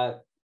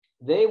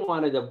they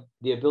wanted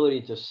the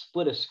ability to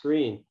split a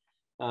screen.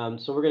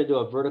 So we're going to do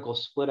a vertical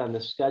split on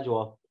this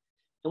schedule.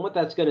 And what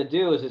that's going to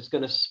do is it's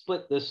going to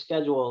split this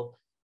schedule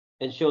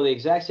and show the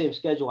exact same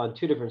schedule on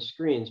two different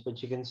screens.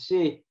 But you can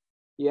see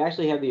you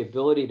actually have the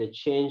ability to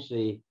change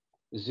the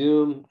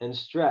zoom and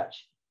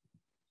stretch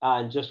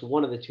on just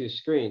one of the two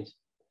screens.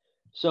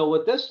 So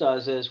what this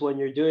does is when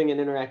you're doing an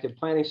interactive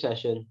planning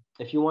session,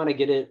 if you want to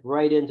get it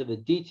right into the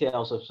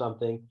details of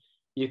something,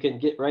 you can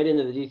get right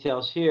into the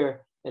details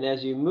here. And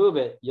as you move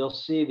it, you'll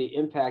see the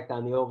impact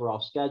on the overall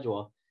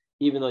schedule,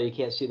 even though you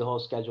can't see the whole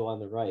schedule on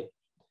the right.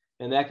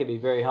 And that can be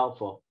very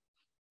helpful.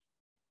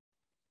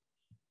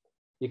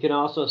 You can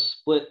also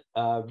split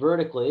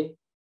horizontally.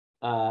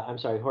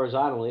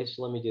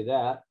 So let me do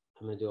that.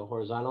 I'm going to do a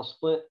horizontal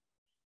split.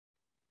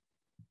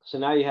 So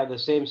now you have the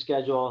same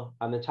schedule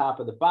on the top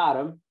or the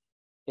bottom.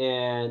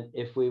 And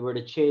if we were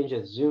to change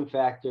a zoom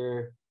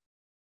factor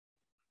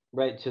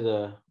right to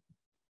the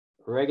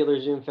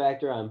regular zoom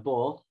factor on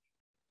both.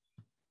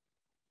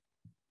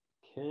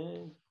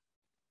 Okay,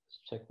 let's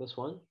check this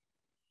one.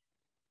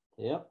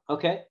 Yep,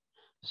 okay.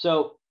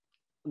 So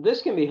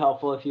this can be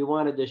helpful if you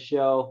wanted to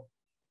show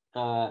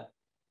the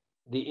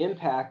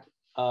impact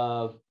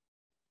of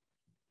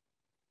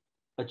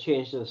a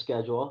change to the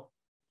schedule,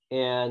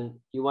 and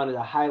you wanted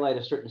to highlight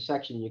a certain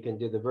section. You can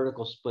do the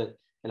vertical split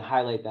and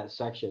highlight that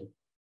section.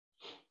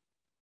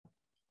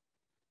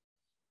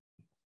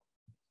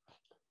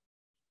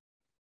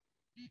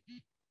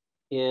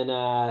 In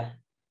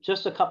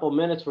just a couple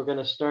minutes, we're going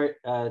to start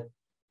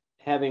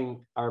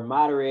having our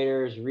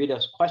moderators read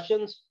us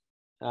questions.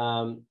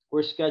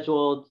 We're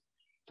scheduled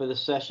for the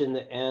session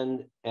to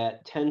end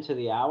at 10 to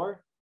the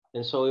hour.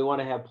 And so we want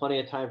to have plenty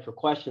of time for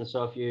questions.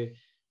 So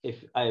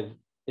if I've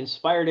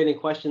inspired any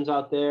questions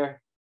out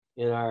there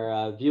in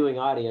our viewing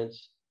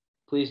audience,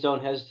 please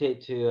don't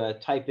hesitate to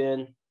type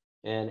in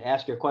and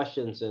ask your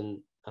questions. And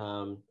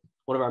one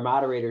of our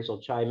moderators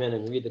will chime in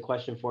and read the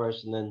question for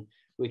us, and then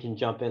we can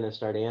jump in and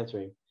start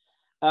answering.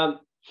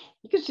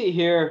 You can see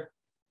here,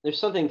 there's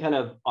something kind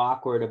of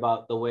awkward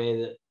about the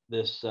way that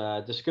this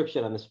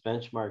description on this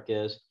benchmark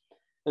is.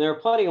 And there are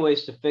plenty of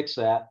ways to fix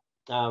that.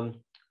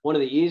 One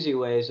of the easy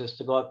ways is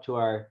to go up to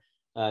our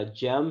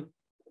gem.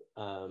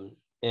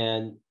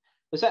 And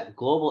is that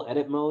global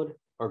edit mode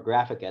or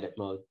graphic edit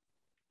mode?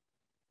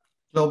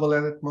 Global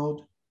edit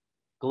mode.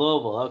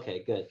 Global,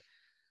 okay, good.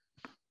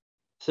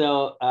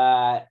 So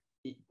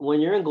when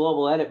you're in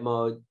global edit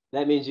mode,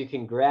 that means you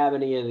can grab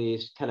any of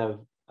these kind of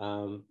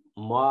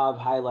mauve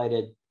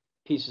highlighted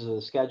pieces of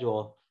the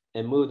schedule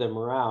and move them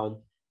around,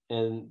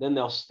 and then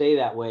they'll stay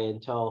that way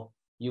until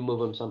you move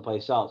them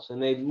someplace else.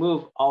 And they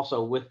move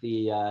also with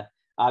the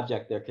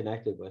object they're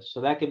connected with.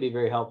 So that can be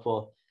very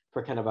helpful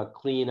for kind of a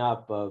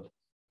cleanup of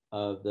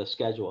the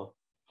schedule.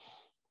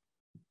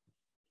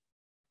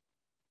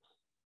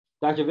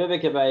 Dr.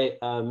 Vivek, have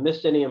I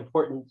missed any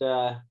important,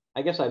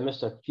 I guess I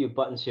missed a few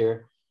buttons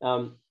here.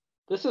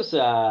 This is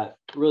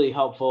really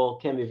helpful,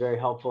 can be very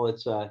helpful.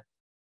 It's an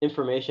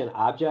information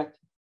object.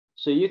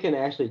 So you can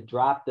actually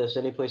drop this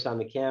any place on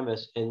the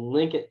canvas and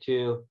link it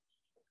to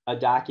a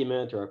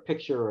document or a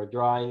picture or a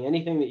drawing,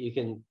 anything that you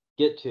can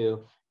get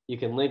to, you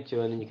can link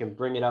to, and then you can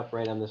bring it up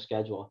right on the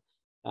schedule.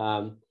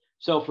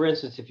 So for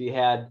instance, if you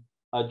had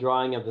a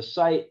drawing of the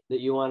site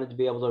that you wanted to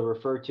be able to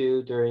refer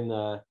to during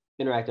the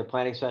interactive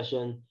planning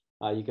session,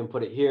 you can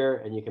put it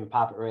here and you can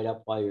pop it right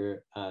up while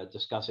you're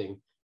discussing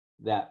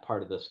that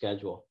part of the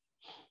schedule.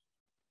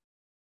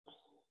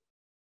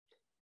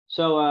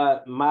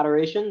 So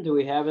moderation, do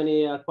we have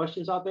any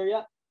questions out there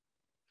yet?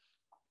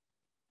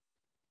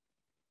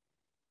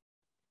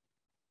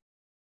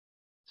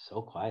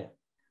 So quiet.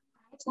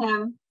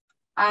 Tim,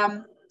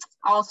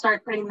 I'll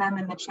start putting them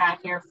in the chat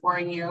here for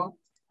you.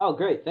 Oh,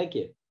 great, thank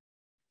you.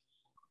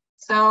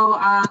 So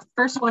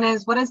first one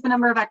is, what is the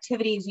number of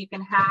activities you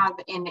can have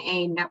in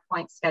a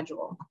NetPoint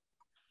schedule?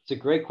 It's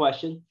a great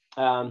question.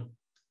 I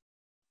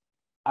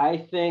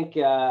think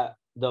the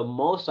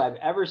most I've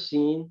ever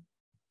seen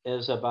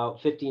is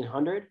about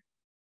 1,500,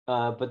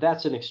 but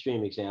that's an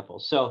extreme example.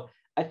 So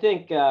I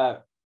think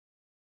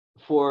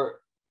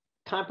for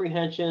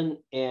comprehension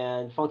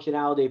and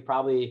functionality,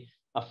 probably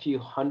a few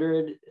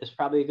hundred is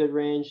probably a good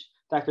range.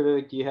 Dr.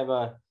 Vivek, do you have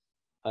a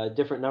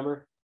different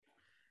number?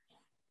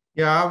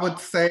 Yeah, I would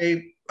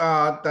say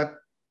that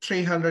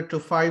 300 to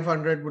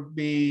 500 would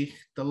be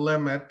the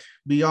limit.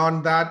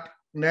 Beyond that,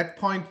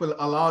 NetPoint will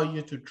allow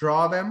you to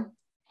draw them,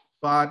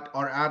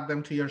 or add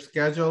them to your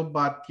schedule.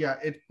 But yeah,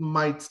 it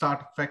might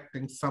start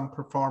affecting some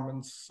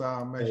performance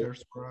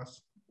measures for us.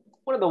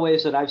 One of the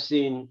ways that I've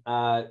seen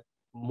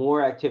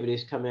more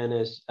activities come in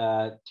is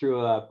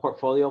through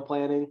portfolio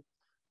planning.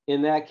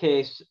 In that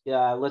case,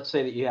 let's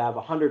say that you have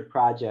 100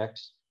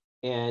 projects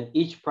and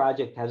each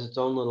project has its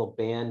own little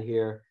band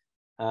here.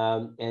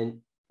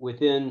 And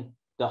within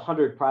the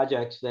 100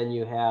 projects, then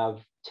you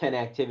have 10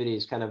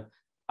 activities kind of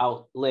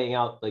laying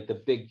out like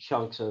the big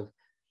chunks of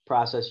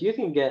process. You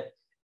can get,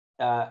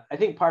 I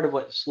think part of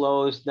what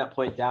slows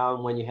NetPoint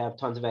down when you have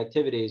tons of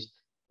activities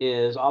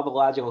is all the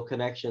logical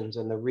connections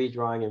and the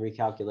redrawing and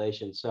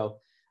recalculation. So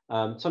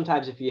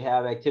sometimes if you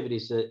have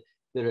activities that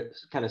are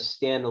kind of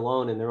stand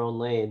alone in their own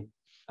lane,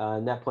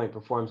 NetPoint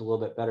performs a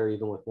little bit better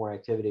even with more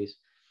activities.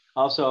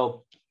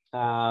 Also,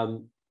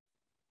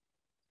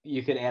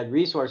 you can add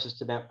resources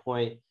to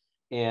NetPoint,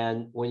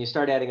 and when you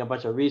start adding a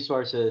bunch of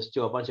resources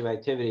to a bunch of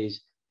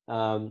activities,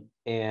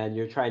 and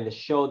you're trying to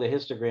show the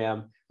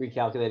histogram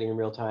recalculating in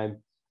real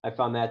time, I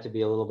found that to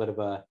be a little bit of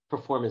a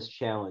performance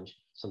challenge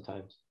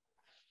sometimes.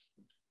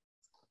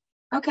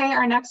 Okay,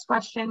 our next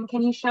question,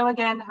 can you show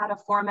again how to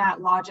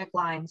format logic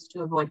lines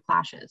to avoid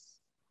clashes?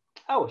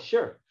 Oh,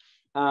 sure.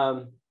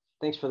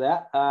 Thanks for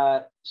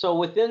that. So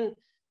within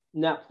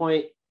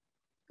NetPoint,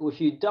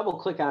 if you double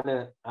click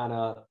on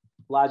a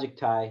logic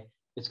tie,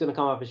 it's going to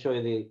come up and show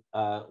you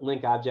the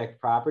link object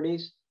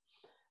properties.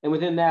 And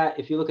within that,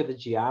 if you look at the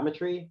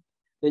geometry,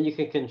 then you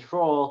can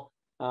control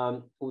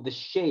the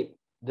shape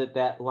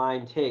that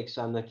line takes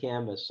on the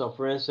canvas. So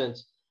for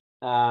instance,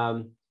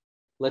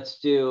 let's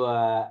do,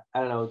 I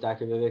don't know,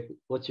 Dr. Vivek,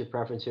 what's your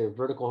preference here?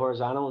 Vertical,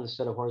 horizontal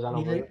instead of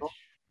horizontal, vertical?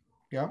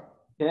 Yeah.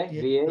 Okay,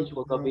 Yeah. VH,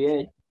 we'll go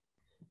VH.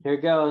 Here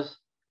it goes.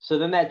 So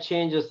then that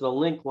changes the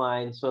link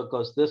line, so it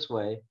goes this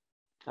way.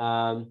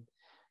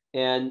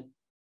 And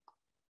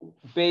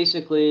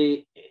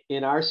basically,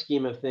 in our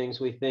scheme of things,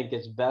 we think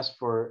it's best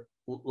for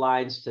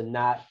lines to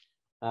not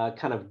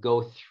kind of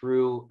go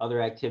through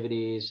other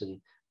activities and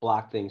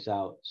block things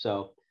out.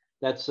 So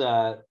that's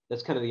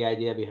kind of the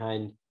idea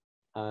behind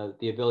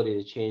the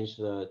ability to change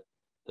the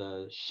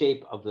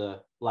shape of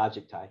the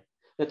logic tie.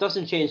 That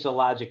doesn't change the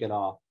logic at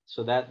all.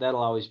 So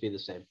that'll always be the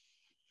same.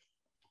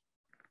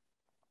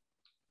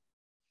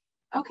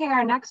 Okay,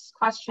 our next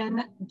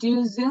question,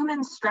 do zoom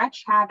and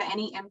stretch have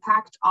any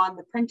impact on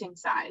the printing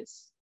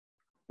size?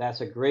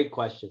 That's a great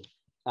question.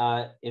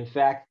 In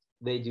fact,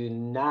 they do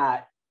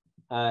not.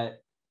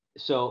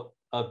 So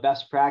a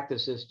best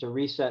practice is to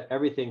reset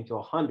everything to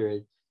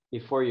 100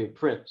 before you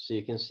print, so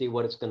you can see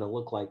what it's going to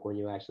look like when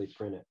you actually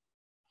print it.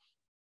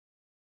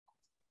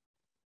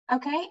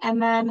 Okay,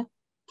 and then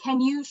can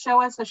you show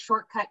us a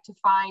shortcut to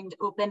find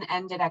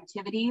open-ended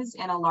activities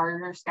in a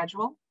larger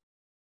schedule?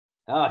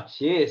 Oh,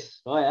 geez.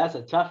 Boy, that's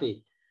a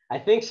toughie. I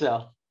think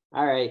so.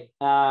 All right.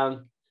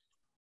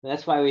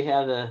 That's why we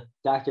have the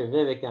Dr.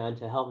 Vivek on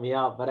to help me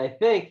out. But I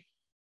think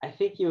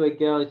you would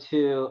go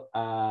to,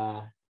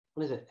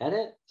 what is it,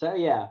 edit? So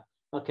yeah.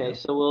 Okay, yep.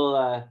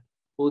 So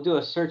we'll do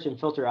a search and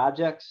filter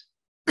objects.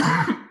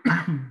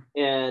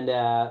 And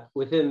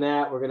within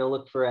that, we're going to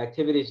look for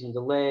activities and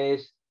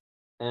delays.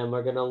 And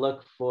we're going to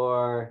look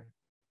for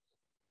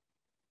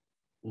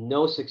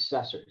no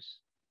successors.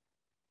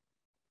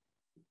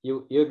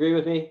 You agree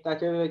with me,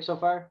 Dr. Vivek, so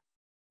far?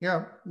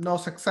 Yeah, no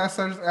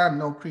successors and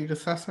no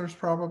predecessors,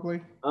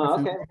 probably. Oh,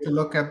 okay. To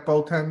look at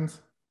both ends.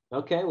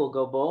 Okay, we'll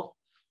go both.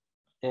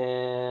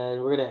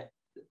 And we're going to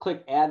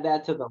click add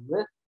that to the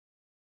list.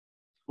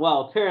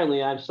 Well,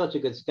 apparently I'm such a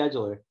good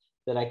scheduler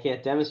that I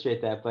can't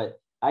demonstrate that, but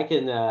I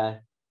can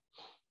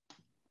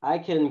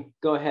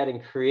go ahead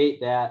and create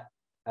that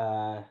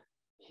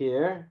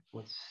here.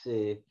 Let's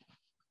see.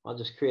 I'll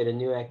just create a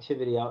new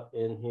activity out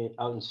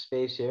in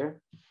space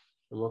here,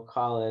 and we'll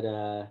call it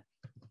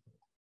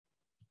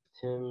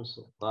Tim's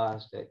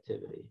last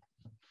activity.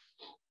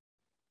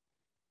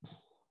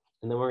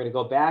 And then we're going to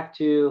go back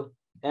to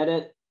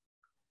edit,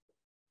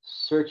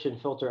 search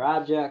and filter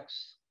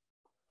objects.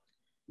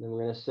 Then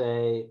we're going to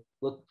say,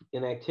 look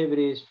in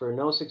activities for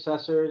no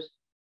successors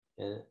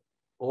and,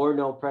 or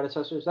no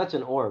predecessors. That's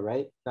an or,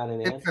 right? Not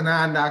an and? It's an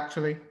and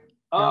actually.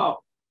 Oh,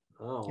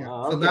 oh, Yeah.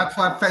 wow, So okay. that's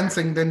why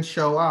fencing didn't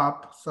show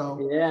up.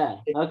 So Yeah,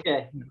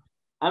 okay.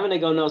 I'm going to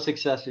go no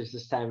successors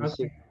this time and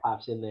see okay. what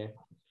pops in there.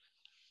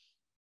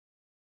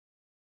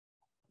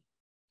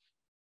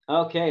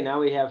 Okay, now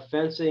we have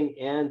fencing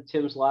and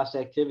Tim's lost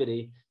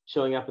activity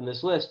showing up in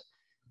this list.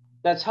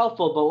 That's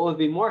helpful, but what would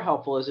be more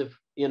helpful is if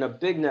in a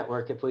big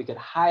network, if we could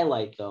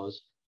highlight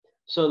those.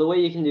 So the way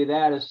you can do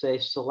that is say,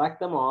 select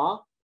them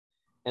all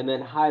and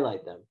then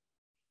highlight them.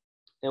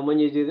 And when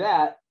you do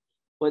that,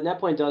 what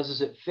NetPoint does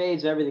is it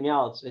fades everything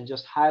else and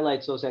just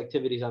highlights those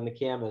activities on the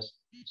canvas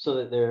so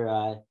that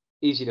they're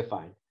easy to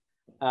find.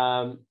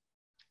 Then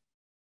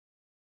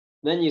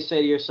you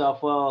say to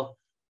yourself, well,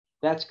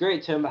 that's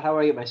great, Tim, but how do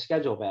I get my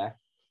schedule back?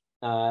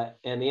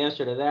 And the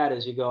answer to that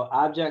is you go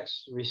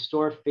objects,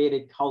 restore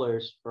faded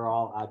colors for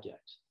all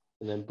objects,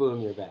 and then boom,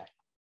 you're back.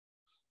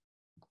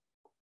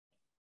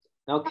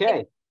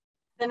 Okay.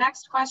 The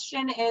next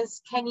question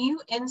is, can you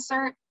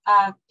insert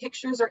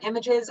pictures or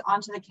images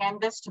onto the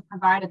canvas to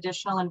provide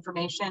additional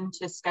information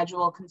to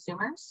schedule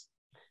consumers?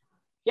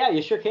 Yeah,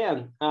 you sure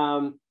can.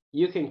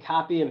 You can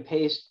copy and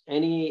paste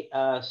any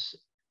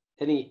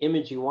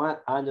image you want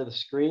onto the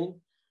screen.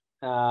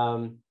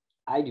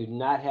 I do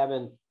not have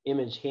an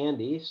image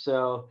handy,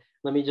 so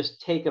let me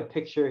just take a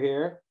picture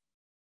here.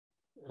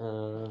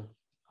 Oh,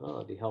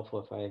 it'd be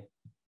helpful if I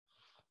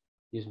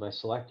use my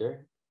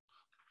selector.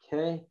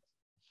 Okay,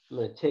 I'm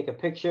going to take a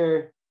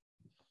picture,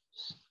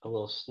 a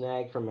little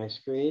snag from my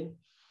screen.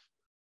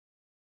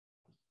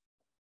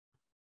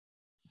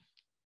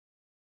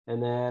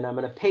 And then I'm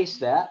going to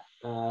paste that.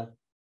 I'm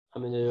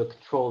going to do a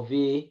Control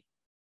V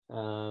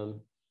to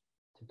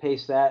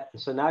paste that.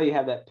 So now you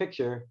have that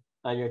picture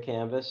on your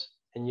canvas,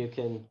 and you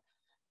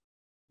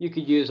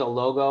could use a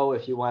logo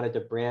if you wanted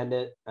to brand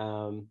it.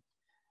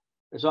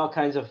 There's all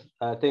kinds of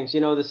things.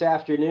 You know, this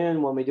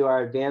afternoon when we do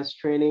our advanced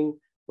training,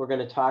 we're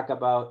going to talk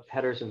about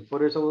headers and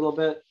footers a little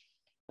bit.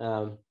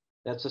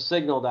 That's a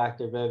signal,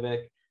 Dr.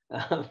 Vivek.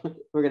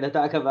 We're going to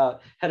talk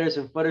about headers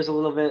and footers a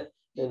little bit.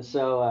 And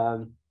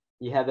so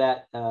you have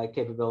that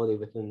capability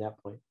within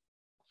NetPoint.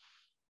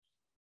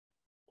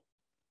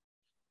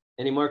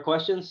 Any more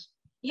questions?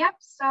 Yep.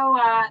 So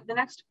the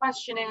next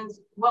question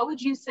is, what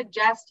would you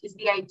suggest is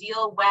the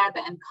ideal web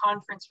and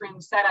conference room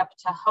setup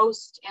to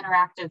host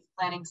interactive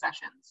planning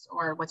sessions?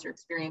 Or what's your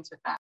experience with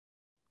that?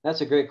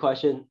 That's a great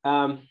question.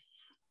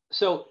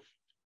 So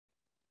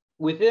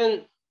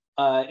within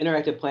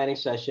interactive planning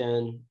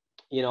session,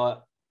 you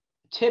know,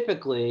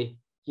 typically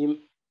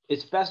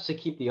it's best to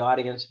keep the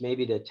audience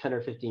maybe to 10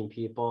 or 15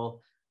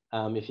 people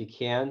if you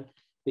can,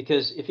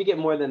 because if you get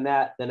more than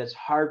that, then it's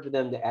hard for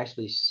them to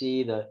actually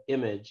see the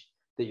image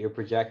that you're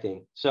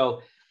projecting.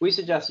 So we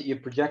suggest that you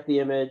project the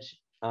image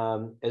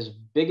as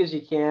big as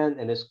you can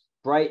and as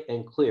bright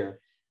and clear.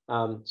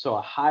 So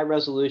a high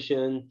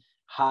resolution,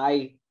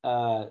 high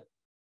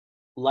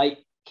light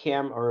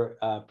cam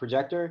or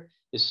projector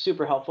is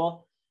super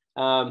helpful.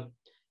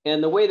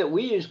 And the way that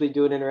we usually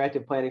do an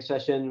interactive planning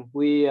session,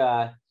 we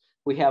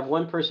have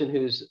one person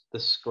who's the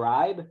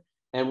scribe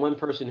and one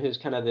person who's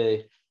kind of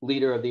the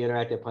leader of the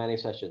interactive planning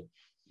session.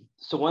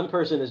 So one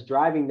person is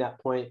driving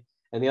NetPoint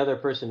and the other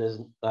person is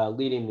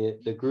leading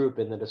the group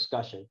in the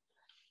discussion.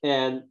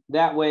 And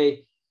that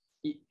way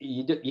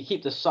you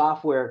keep the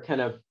software kind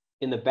of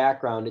in the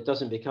background. It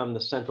doesn't become the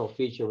central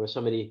feature where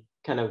somebody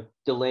kind of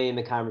delaying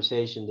the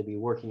conversation to be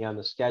working on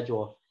the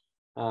schedule.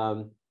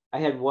 I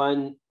had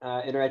one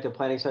interactive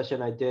planning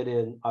session I did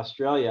in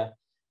Australia,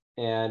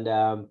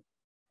 and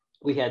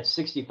we had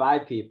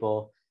 65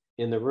 people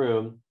in the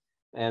room,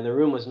 and the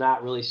room was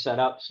not really set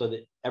up so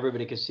that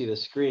everybody could see the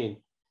screen.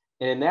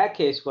 And in that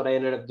case, what I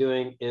ended up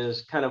doing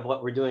is kind of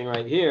what we're doing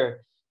right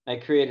here. I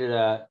created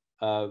a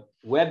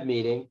web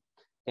meeting,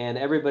 and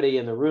everybody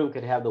in the room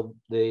could have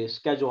the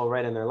schedule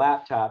right on their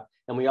laptop,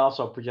 and we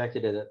also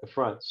projected it at the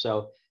front.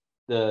 So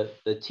the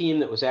team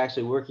that was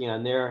actually working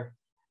on their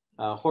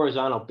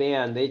horizontal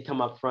band, they'd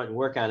come up front and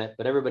work on it,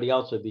 but everybody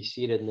else would be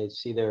seated and they'd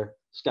see their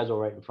schedule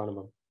right in front of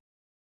them.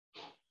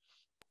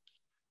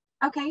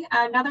 Okay,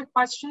 another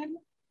question.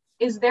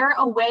 Is there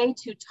a way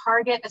to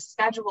target a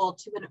schedule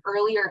to an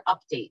earlier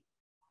update?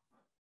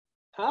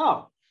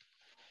 Oh,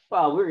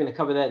 well, we're going to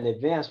cover that in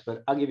advance,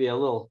 but I'll give you a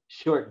little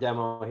short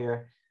demo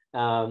here.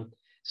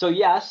 So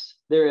yes,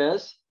 there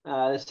is.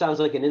 It sounds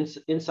like an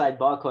inside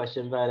ball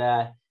question,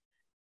 but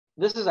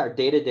this is our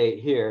data date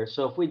here.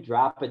 So if we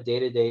drop a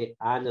data date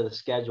onto the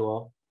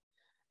schedule,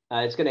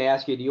 it's going to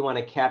ask you, do you want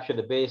to capture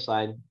the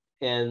baseline?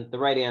 And the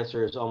right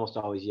answer is almost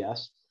always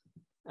yes.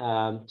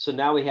 So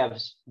now we have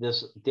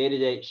this data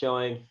date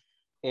showing,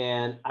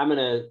 and I'm going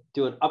to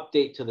do an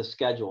update to the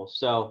schedule.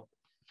 So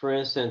for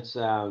instance,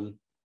 I'm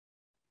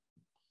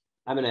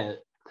going to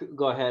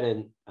go ahead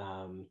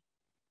and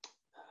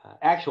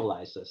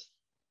actualize this.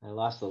 I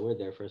lost the word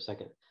there for a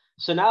second.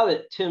 So now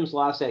that Tim's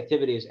lost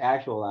activity is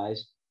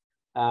actualized,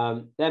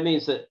 that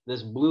means that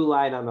this blue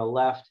line on the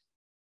left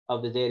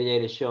of the data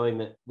date is showing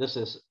that this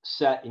is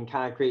set in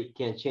concrete, you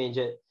can't change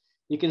it.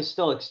 You can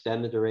still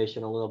extend the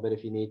duration a little bit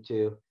if you need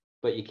to,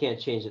 but you can't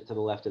change it to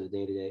the left of the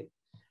data date.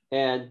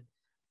 And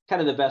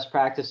kind of the best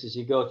practice is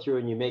you go through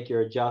and you make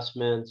your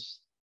adjustments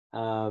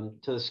to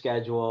the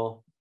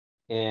schedule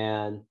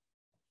and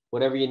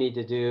whatever you need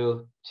to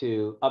do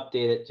to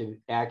update it to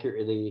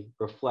accurately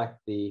reflect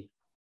the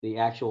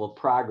actual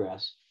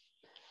progress.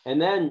 And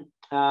then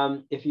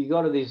if you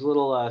go to these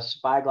little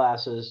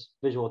spyglasses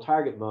visual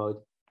target mode,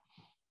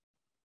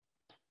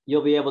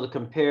 you'll be able to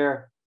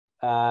compare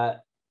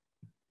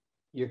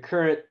your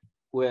current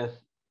with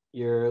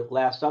your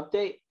last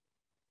update.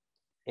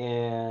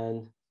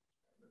 And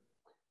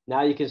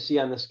now you can see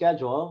on the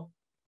schedule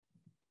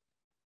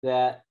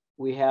that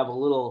we have a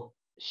little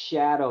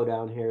shadow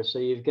down here. So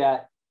you've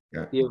got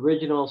the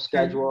original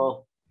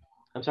schedule.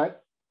 I'm sorry?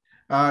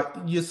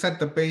 You set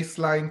the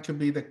baseline to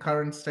be the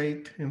current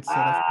state instead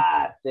of.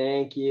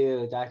 Thank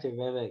you, Dr.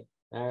 Vivek.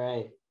 All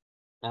right.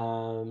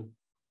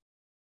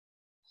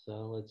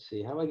 So let's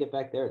see. How do I get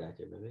back there,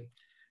 Dr. Vivek?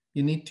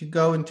 You need to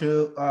go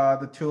into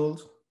the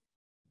tools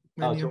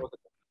menu. Oh,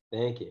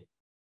 thank you.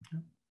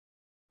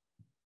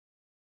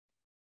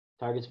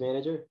 Targets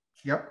manager?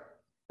 Yep.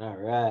 All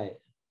right.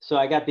 So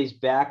I got these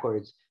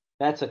backwards.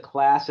 That's a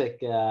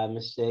classic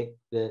mistake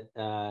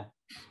that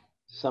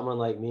someone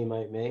like me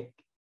might make,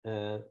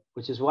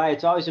 which is why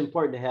it's always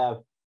important to have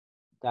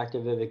Dr.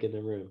 Vivek in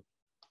the room.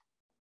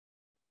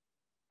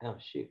 Oh,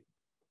 shoot.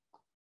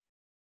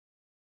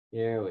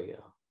 Here we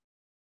go.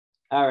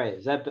 All right.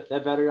 Is that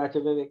better,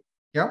 Dr. Vivek?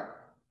 Yep.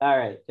 All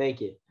right.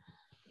 Thank you.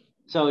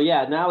 So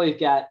yeah, now we've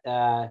got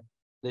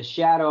the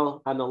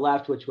shadow on the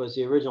left, which was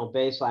the original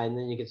baseline. And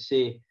then you can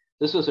see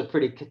this was a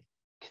pretty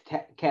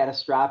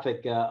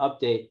catastrophic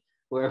update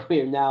where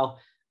we are now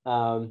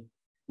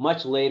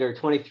much later,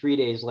 23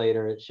 days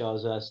later, it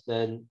shows us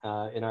than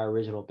in our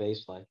original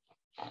baseline.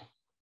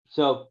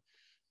 So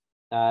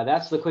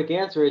that's the quick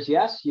answer is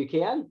yes, you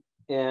can.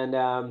 And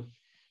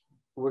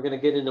we're going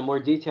to get into more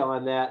detail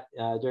on that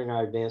during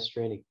our advanced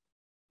training.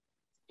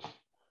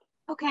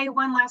 Okay,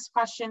 one last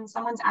question.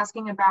 Someone's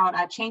asking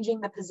about changing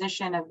the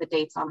position of the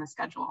dates on the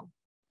schedule.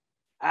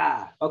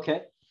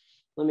 Okay.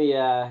 Let me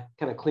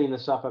kind of clean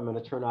this up. I'm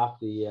going to turn off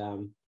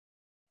the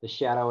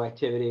shadow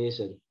activities.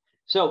 And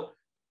so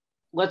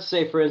let's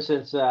say, for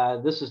instance,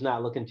 this is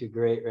not looking too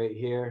great right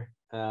here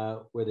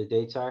where the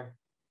dates are.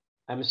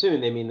 I'm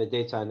assuming they mean the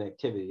dates on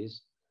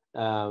activities.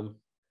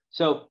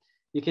 So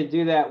you can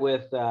do that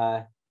with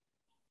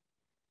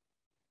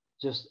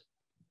just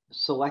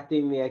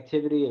selecting the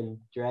activity and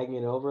dragging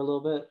it over a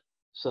little bit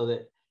so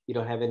that you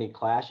don't have any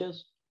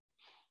clashes.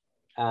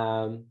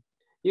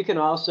 You can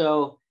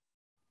also,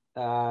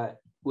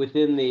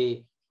 within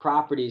the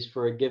properties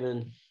for a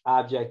given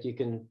object, you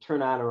can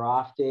turn on or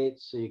off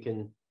dates, so you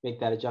can make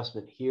that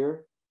adjustment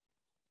here.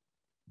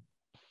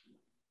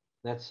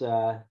 That's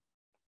how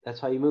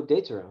you move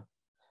dates around.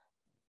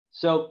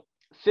 So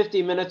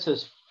 50 minutes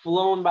has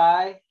flown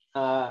by.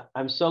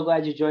 I'm so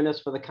glad you joined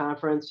us for the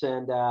conference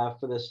and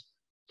for this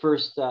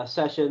first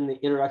session, the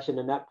introduction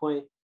to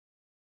NetPoint.